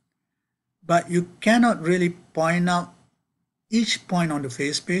 but you cannot really point out each point on the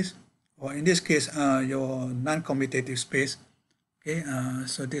phase space, or in this case, your non-commutative space. Okay,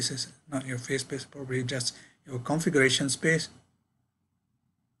 so this is not your phase space, probably just your configuration space.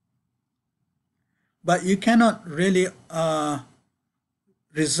 But you cannot really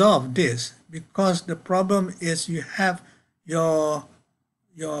resolve this, because the problem is you have your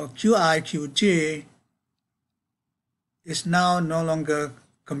Qi, Qj is now no longer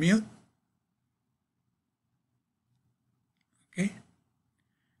commute. Okay,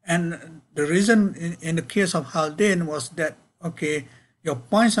 and the reason in the case of Haldane was that, okay, your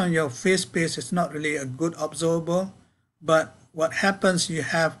points on your phase space is not really a good observable, but what happens, you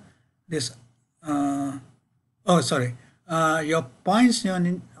have this your points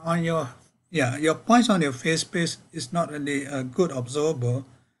your points on your phase space is not really a good observable.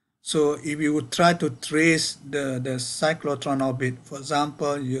 So if you would try to trace the cyclotron orbit, for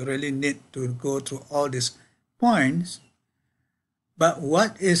example, you really need to go through all these points. But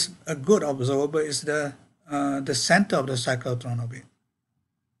what is a good observable is the center of the cyclotron orbit.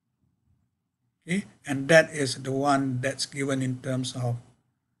 Okay, and that is the one that's given in terms of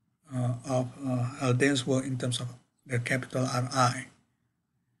Haldane's work in terms of the capital Ri.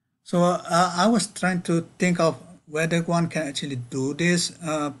 So I was trying to think of whether one can actually do this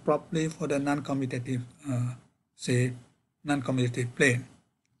properly for the non-commutative, say, non-commutative plane.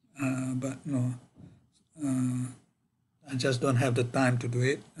 But no, I just don't have the time to do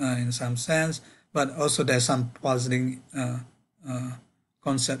it in some sense. But also there's some puzzling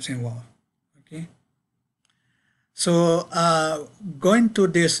concepts involved. Okay. So going to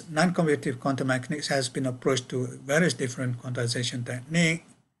this non-commutative quantum mechanics has been approached to various different quantization techniques.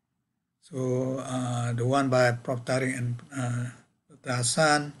 So the one by Prof. Tariq and Dr.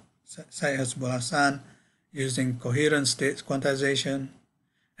 Hassan, Syed Hasbul Hassan, using coherent states quantization.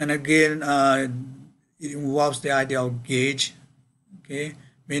 And again, it involves the idea of gauge, okay,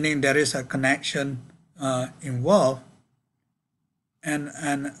 meaning there is a connection involved.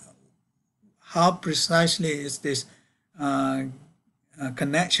 And how precisely is this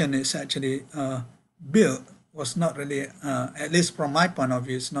connection is actually built was not really, at least from my point of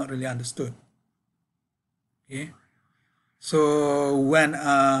view, it's not really understood. Okay, so when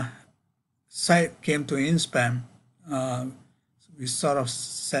Syed came to INSPAM, we sort of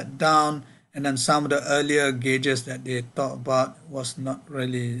sat down, and then some of the earlier gauges that they talked about was not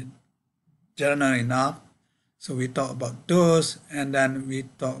really general enough. So we talked about those, and then we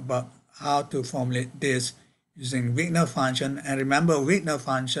talked about how to formulate this using Wigner function. And remember, Wigner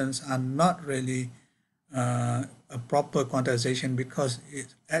functions are not really a proper quantization because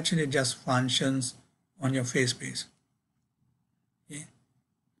it actually just functions on your phase space. Okay.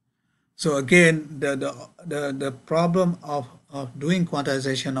 So again, the problem of doing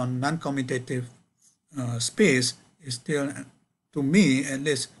quantization on non-commutative space is still, to me, at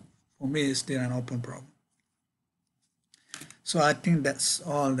least for me, is still an open problem. So I think that's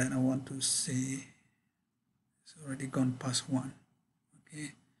all that I want to say. It's already gone past 1.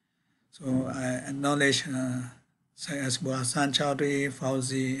 Okay. So I acknowledge Syed Asbur Hassan Chowdhury,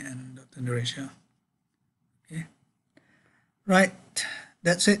 Fauzi, and Dr. Naresha. Okay. Right.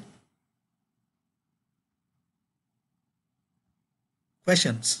 That's it.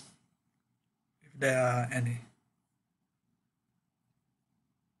 Questions, if there are any.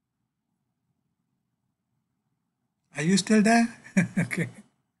 Are you still there? Okay.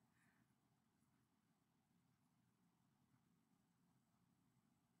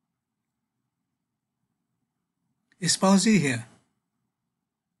 Is Fauzi here?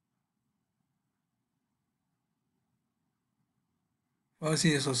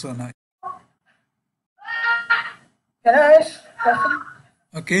 Fauzi is also not. Can I ask question?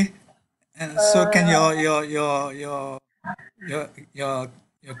 Okay. And so can your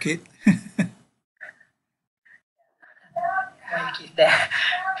kid? My kid there.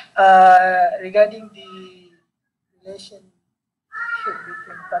 Regarding the relationship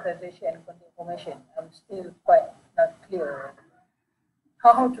between quantization and quantum information, I'm still quite not clear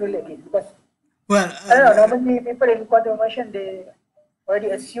how to relate it, because Well, I don't know, normally people in quantum information, they already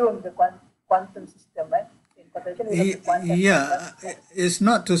assume the quantum system, right? In quantization, we have the quantum yeah, it's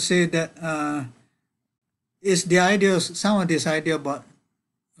not to say that it's the idea. Some of this idea about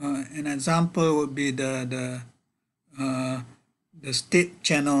an example would be the state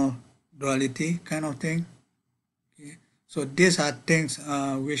channel duality kind of thing. Okay. So these are things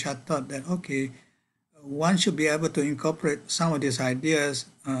which I thought that okay, one should be able to incorporate some of these ideas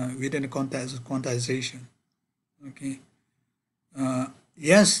within the context of quantization. Okay.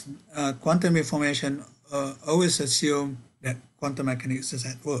 Yes, quantum information always assume that quantum mechanics is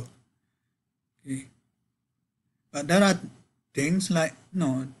at work. Okay. But there are things like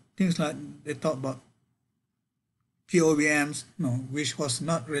things like they talk about POVMs, which was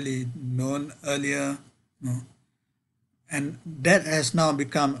not really known earlier, and that has now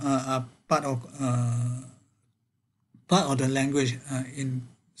become a part of the language in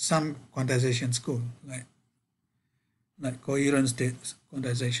some quantization school, like coherent state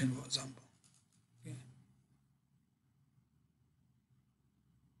quantization, for example. Okay.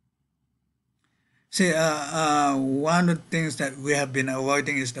 See, one of the things that we have been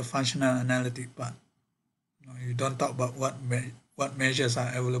avoiding is the functional analytic part. You don't talk about what measures are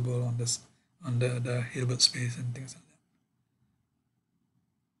available on this on the Hilbert space and things like that.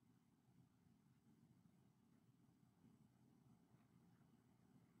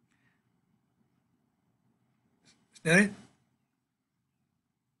 Is that it?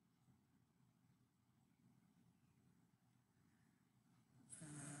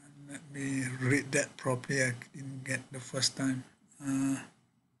 Let me read that properly. I didn't get the first time.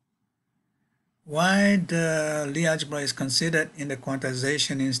 Why the Lie algebra is considered in the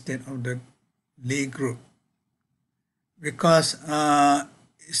quantization instead of the Lie group? Because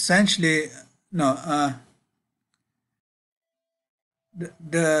essentially, no,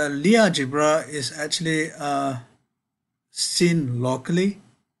 the Lie algebra is actually seen locally.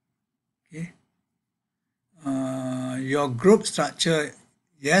 Okay. Your group structure,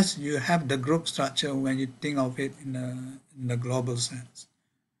 yes, you have the group structure when you think of it in the global sense.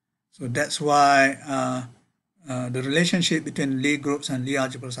 So that's why the relationship between Lie groups and Lie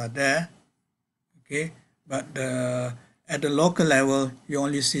algebras are there. Okay, but at the local level, you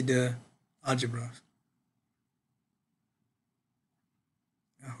only see the algebras.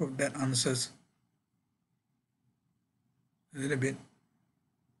 I hope that answers a little bit.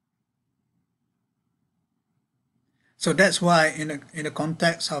 So that's why in the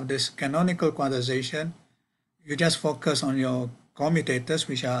context of this canonical quantization, you just focus on your commutators,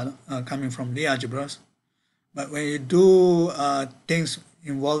 which are coming from Lie algebras. But when you do things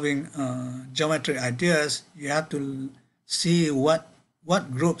involving geometric ideas, you have to see what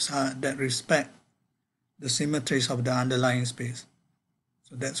groups are that respect the symmetries of the underlying space.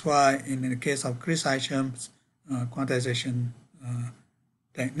 So that's why in the case of Chris Isham's quantization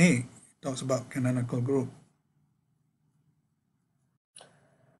technique, it talks about canonical group.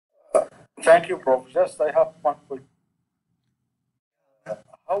 Thank you, Prof. Just I have one quick.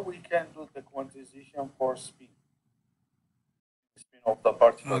 How we can do the quantization for spin of the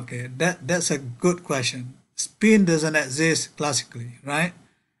particle? Okay, that's a good question. spin doesn't exist classically, right?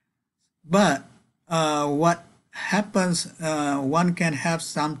 But what happens, one can have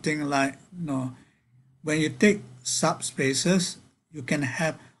something like, when you take subspaces, you can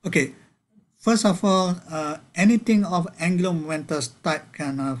have, okay, first of all, anything of angular momentous type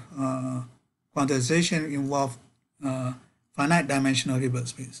kind of quantization involve finite dimensional Hilbert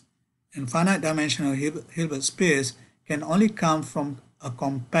space. And finite dimensional Hilbert space can only come from a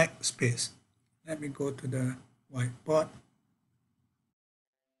compact space. Let me go to the whiteboard.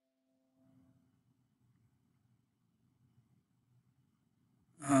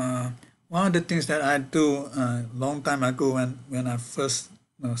 One of the things that I do a long time ago when I first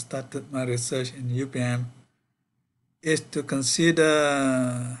started my research in UPM is to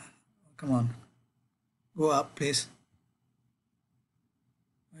consider, come on, go up please.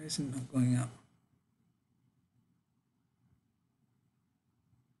 Why is it not going up?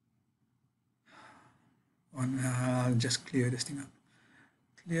 I'll just clear this thing up.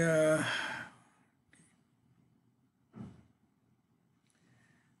 Clear.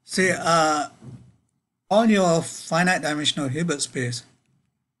 See, all your finite dimensional Hilbert space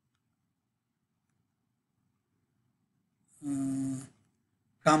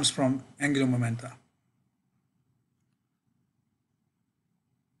comes from angular momenta,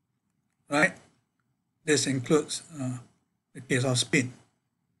 right? This includes the case of spin.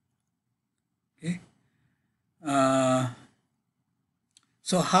 Okay.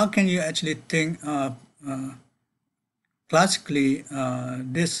 So how can you actually think classically,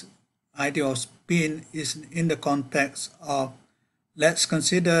 this idea of spin is in the context of, let's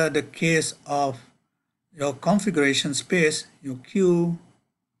consider the case of your configuration space, your Q,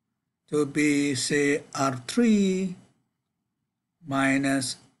 to be, say, R3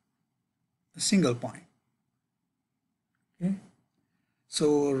 minus a single point. Okay.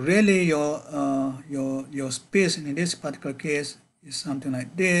 So really your space in this particular case is something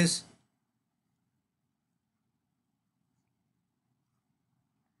like this.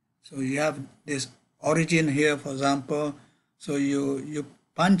 So you have this origin here, for example. So you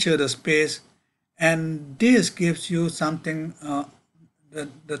puncture the space, and this gives you something.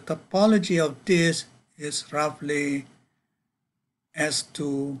 The topology of this is roughly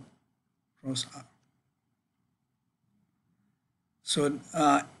S2 cross R. So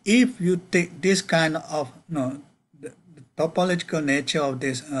if you take this kind of the topological nature of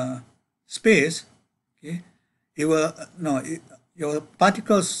this space, okay, it will your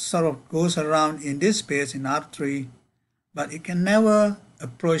particle sort of goes around in this space in R3, but it can never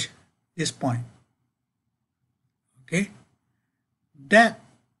approach this point. Okay, that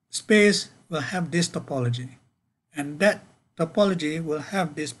space will have this topology, and that topology will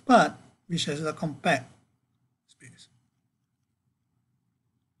have this part which is a compact space.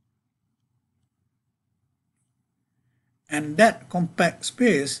 And that compact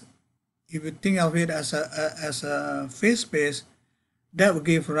space, if you think of it as a phase space, that will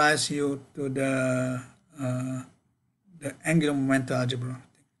give rise you to the angular momentum algebra.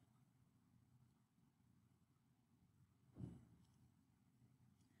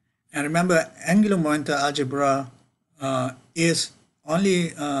 And remember, angular momentum algebra is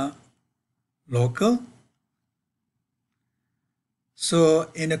only local.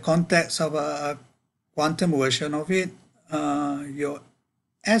 So in the context of a quantum version of it, your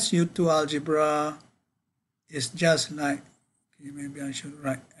SU2 algebra is just like, okay, maybe I should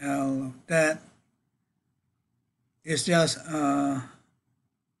write L of that. It's just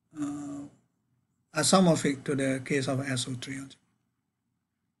isomorphic to the case of SO3 algebra.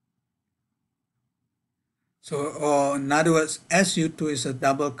 So, or in other words, SU2 is a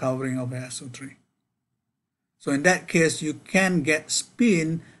double covering of SO3. So in that case, you can get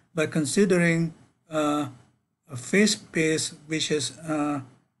spin by considering a phase space which is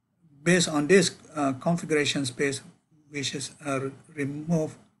based on this configuration space, which is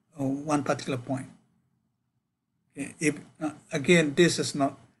remove one particular point. Okay. If again, this is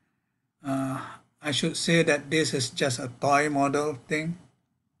not, I should say that this is just a toy model thing.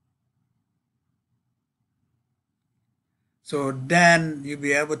 So then you'll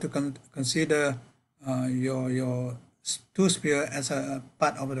be able to consider your two sphere as a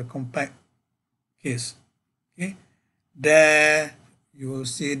part of the compact case. Okay, there you will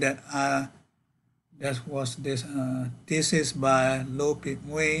see that that was this thesis by Lo Pit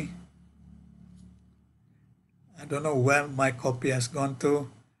Mui. I don't know where my copy has gone to,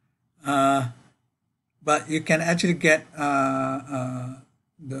 but you can actually get the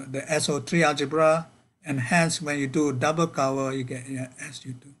SO3 algebra, and hence when you do double cover, you get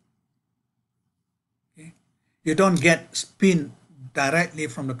SU2. Okay, you don't get spin directly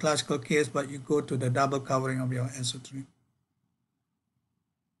from the classical case, but you go to the double covering of your SO3.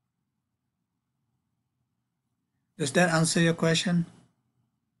 Does that answer your question?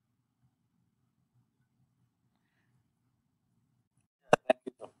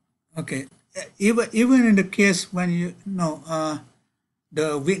 Okay. Even in the case when you know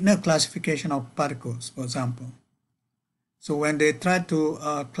the Wigner classification of particles, for example. So when they try to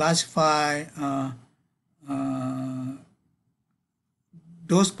classify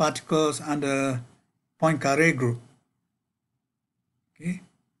those particles under Poincaré group, okay,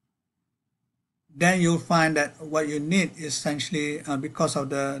 then you'll find that what you need is essentially because of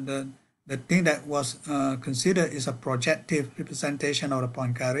the thing that was considered is a projective representation of the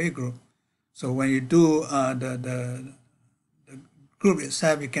Poincaré group. So when you do the group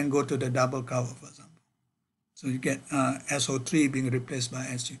itself, you can go to the double cover, for example. So you get SO3 being replaced by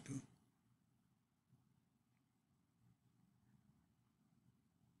SG2.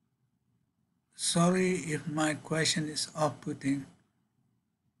 Sorry if my question is off-putting.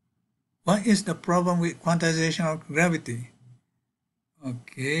 What is the problem with quantization of gravity?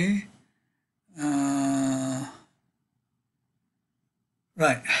 Okay.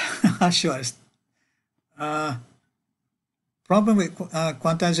 Right. Sure. Problem with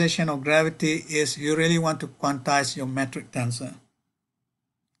quantization of gravity is you really want to quantize your metric tensor.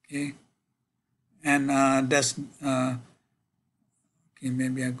 Okay. And that's, okay,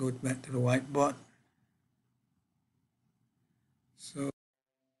 maybe I go back to the whiteboard. So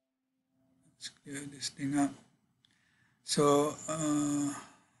let's clear this thing up. So,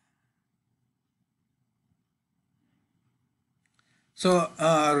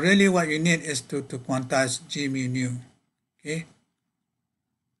 really what you need is to quantize G mu nu. Okay.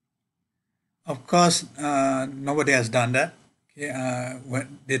 Of course, nobody has done that. Okay.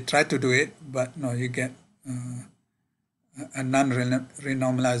 When they try to do it, but no, you get a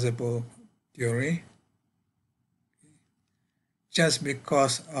non-renormalizable theory just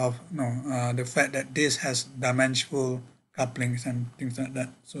because of the fact that this has dimensional couplings and things like that.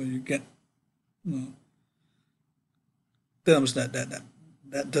 So you get terms that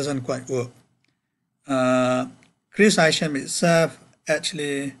doesn't quite work. Chris ICAAMM itself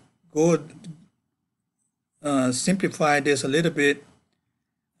actually simplify this a little bit,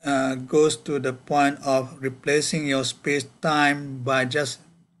 goes to the point of replacing your space-time by just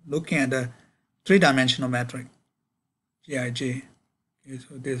looking at the three-dimensional metric, GIG. Okay,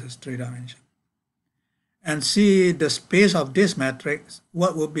 so this is three-dimensional. And see the space of this matrix,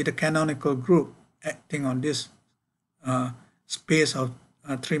 what would be the canonical group acting on this space of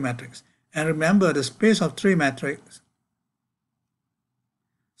three matrix. And remember, the space of three matrix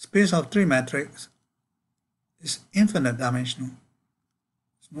is infinite dimensional.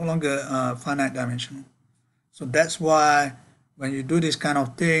 It's no longer finite dimensional. So that's why when you do this kind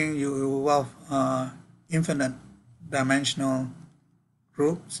of thing, you involve infinite dimensional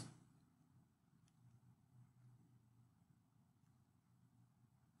groups.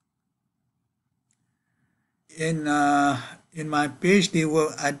 In my PhD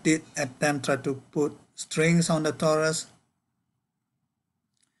work, I did attempt to put strings on the torus.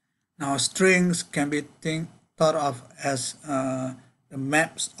 Now, strings can be thought of as the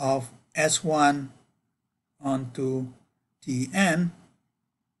maps of S1 onto Tn,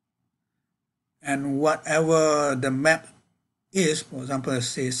 and whatever the map is, for example,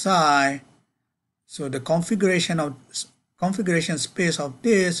 say psi, so the configuration space of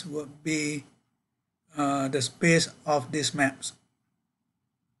this would be the space of these maps.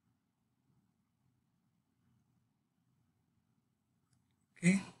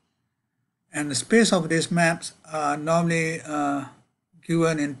 Okay, and the space of these maps are normally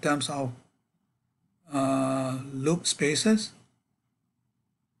given in terms of loop spaces.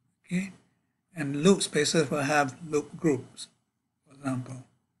 Okay, and loop spaces will have loop groups, for example.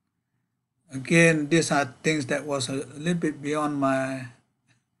 Again, these are things that was a little bit beyond my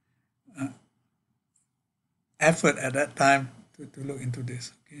effort at that time to look into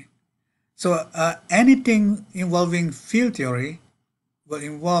this. Okay, so anything involving field theory will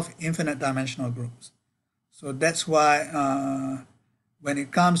involve infinite dimensional groups. So that's why when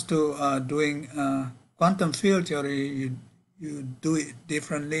it comes to doing quantum field theory, you do it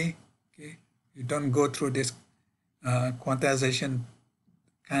differently. Okay, you don't go through this quantization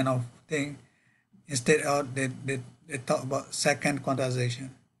kind of thing. Instead, they talk about second quantization.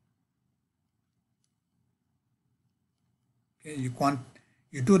 Okay,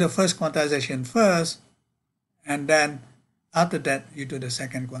 you do the first quantization first, and then after that you do the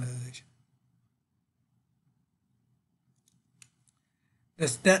second quantization.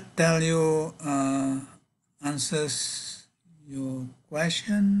 Does that tell you answers your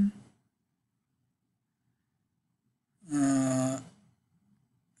question.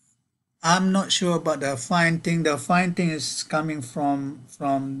 I'm not sure about the fine thing. The fine thing is coming from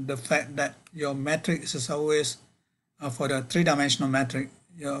the fact that your matrix is always for the three-dimensional metric.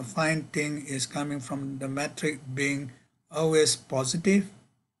 Your fine thing is coming from the metric being always positive.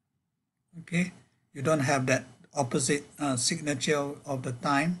 Okay, you don't have that opposite signature of the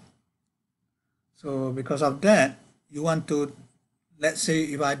time. So because of that, you want to, let's say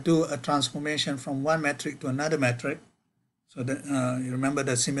if I do a transformation from one metric to another metric, so that you remember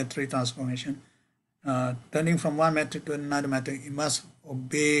the symmetry transformation, turning from one metric to another metric, it must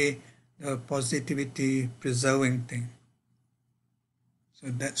obey the positivity preserving thing. So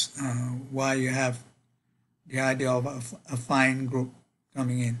that's why you have the idea of a fine group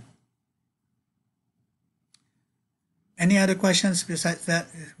coming in. Any other questions besides that?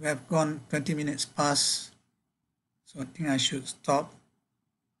 We have gone 20 minutes past, so I think I should stop.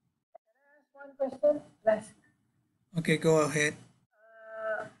 One question, last. Okay, go ahead.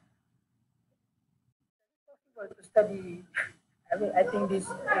 Possible to study, I think this is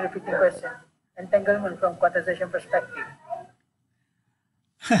a repeating question, entanglement from quantization perspective.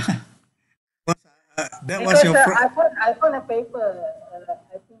 That was Because your I found a paper,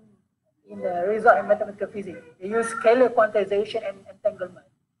 I think, in the result in mathematical physics. They use scalar quantization and entanglement.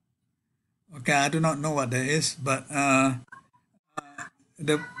 Okay, I do not know what that is, but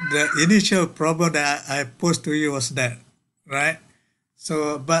the initial problem that I posed to you was that, right?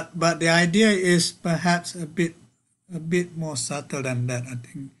 So, but the idea is perhaps a bit more subtle than that, I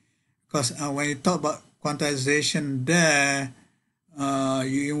think, because when you talk about quantization, there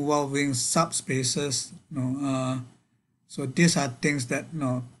you're involving subspaces, so these are things that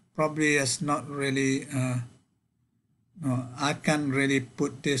probably is not really. I can't really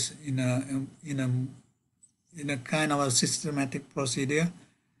put this in a kind of a systematic procedure.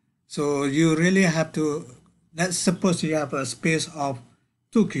 So you really have to, let's suppose you have a space of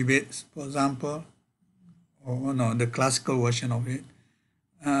 2 qubits, for example, or no, the classical version of it.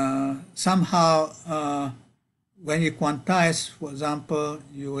 Somehow, when you quantize, for example,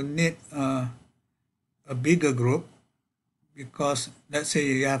 you will need a bigger group, because let's say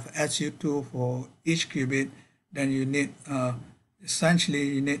you have SU2 for each qubit, then you need essentially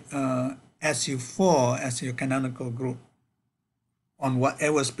you need SU4 as your canonical group on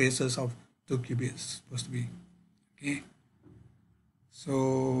whatever spaces of 2 qubits supposed to be. Okay.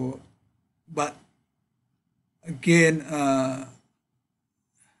 So, but again,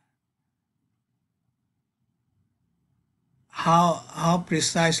 how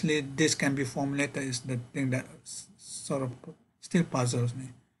precisely this can be formulated is the thing that sort of still puzzles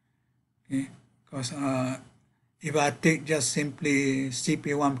me. Okay, because if I take just simply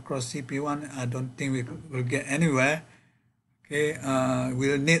CP1 cross CP1, I don't think we will get anywhere. Okay,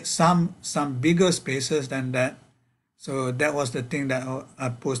 we'll need some bigger spaces than that. So that was the thing that I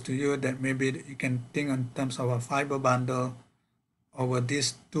posed to you, that maybe you can think in terms of a fiber bundle over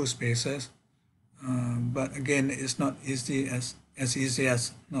these two spaces. But again, it's not easy as easy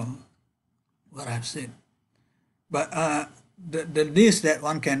as what I've said. But the least that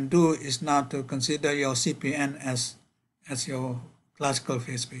one can do is now to consider your CPN as your classical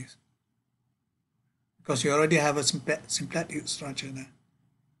phase space, because you already have a symplectic structure there.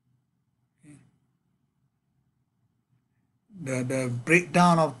 Okay. The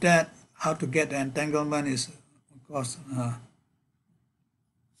breakdown of that, how to get the entanglement, is of course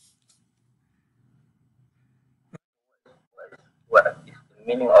What is the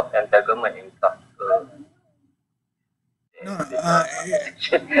meaning of entanglement in classical? no.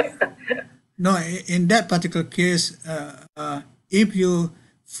 No, in that particular case, if you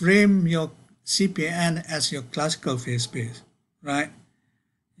frame your CPN as your classical phase space, right?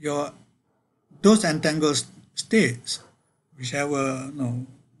 Those entangled states, whichever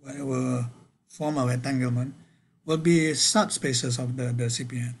whatever form of entanglement, will be subspaces of the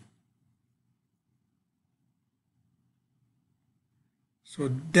CPN. So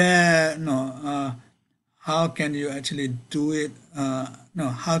there, how can you actually do it?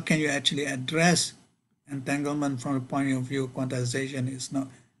 How can you actually address entanglement from the point of view of quantization is not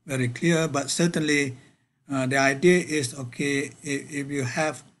very clear, but certainly the idea is, okay, if you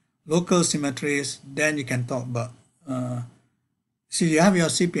have local symmetries, then you can talk about, see, you have your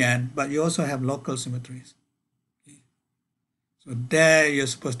CPN, but you also have local symmetries. Okay. So there you're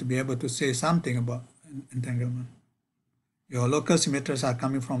supposed to be able to say something about entanglement. Your local symmetries are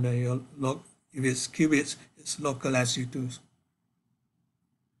coming from if it's qubits, it's local SU2s.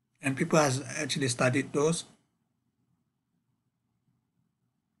 And people has actually studied those.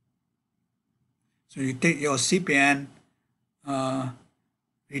 So you take your CPN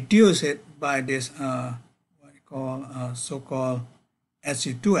reduce it by this what you call so-called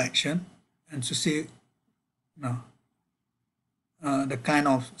SU2 action, and to see the kind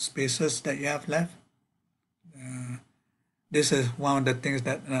of spaces that you have left. This is one of the things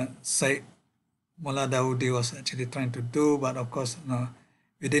that Said Mullah Dawoodi was actually trying to do, but of course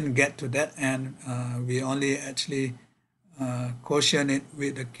we didn't get to that, and we only actually quotient it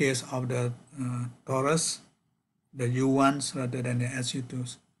with the case of the torus, the U1s rather than the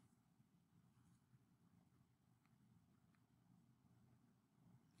SU2s.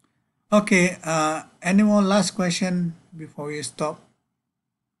 Okay, any more last question before we stop?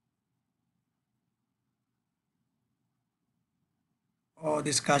 Or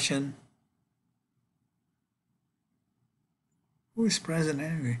discussion? Who is present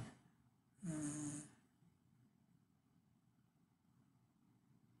anyway?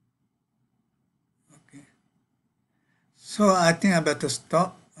 Okay. So I think I better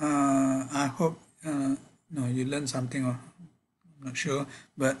stop. I hope no, you learned something, or I'm not sure,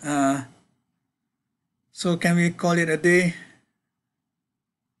 but so can we call it a day?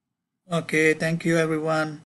 Okay, thank you everyone.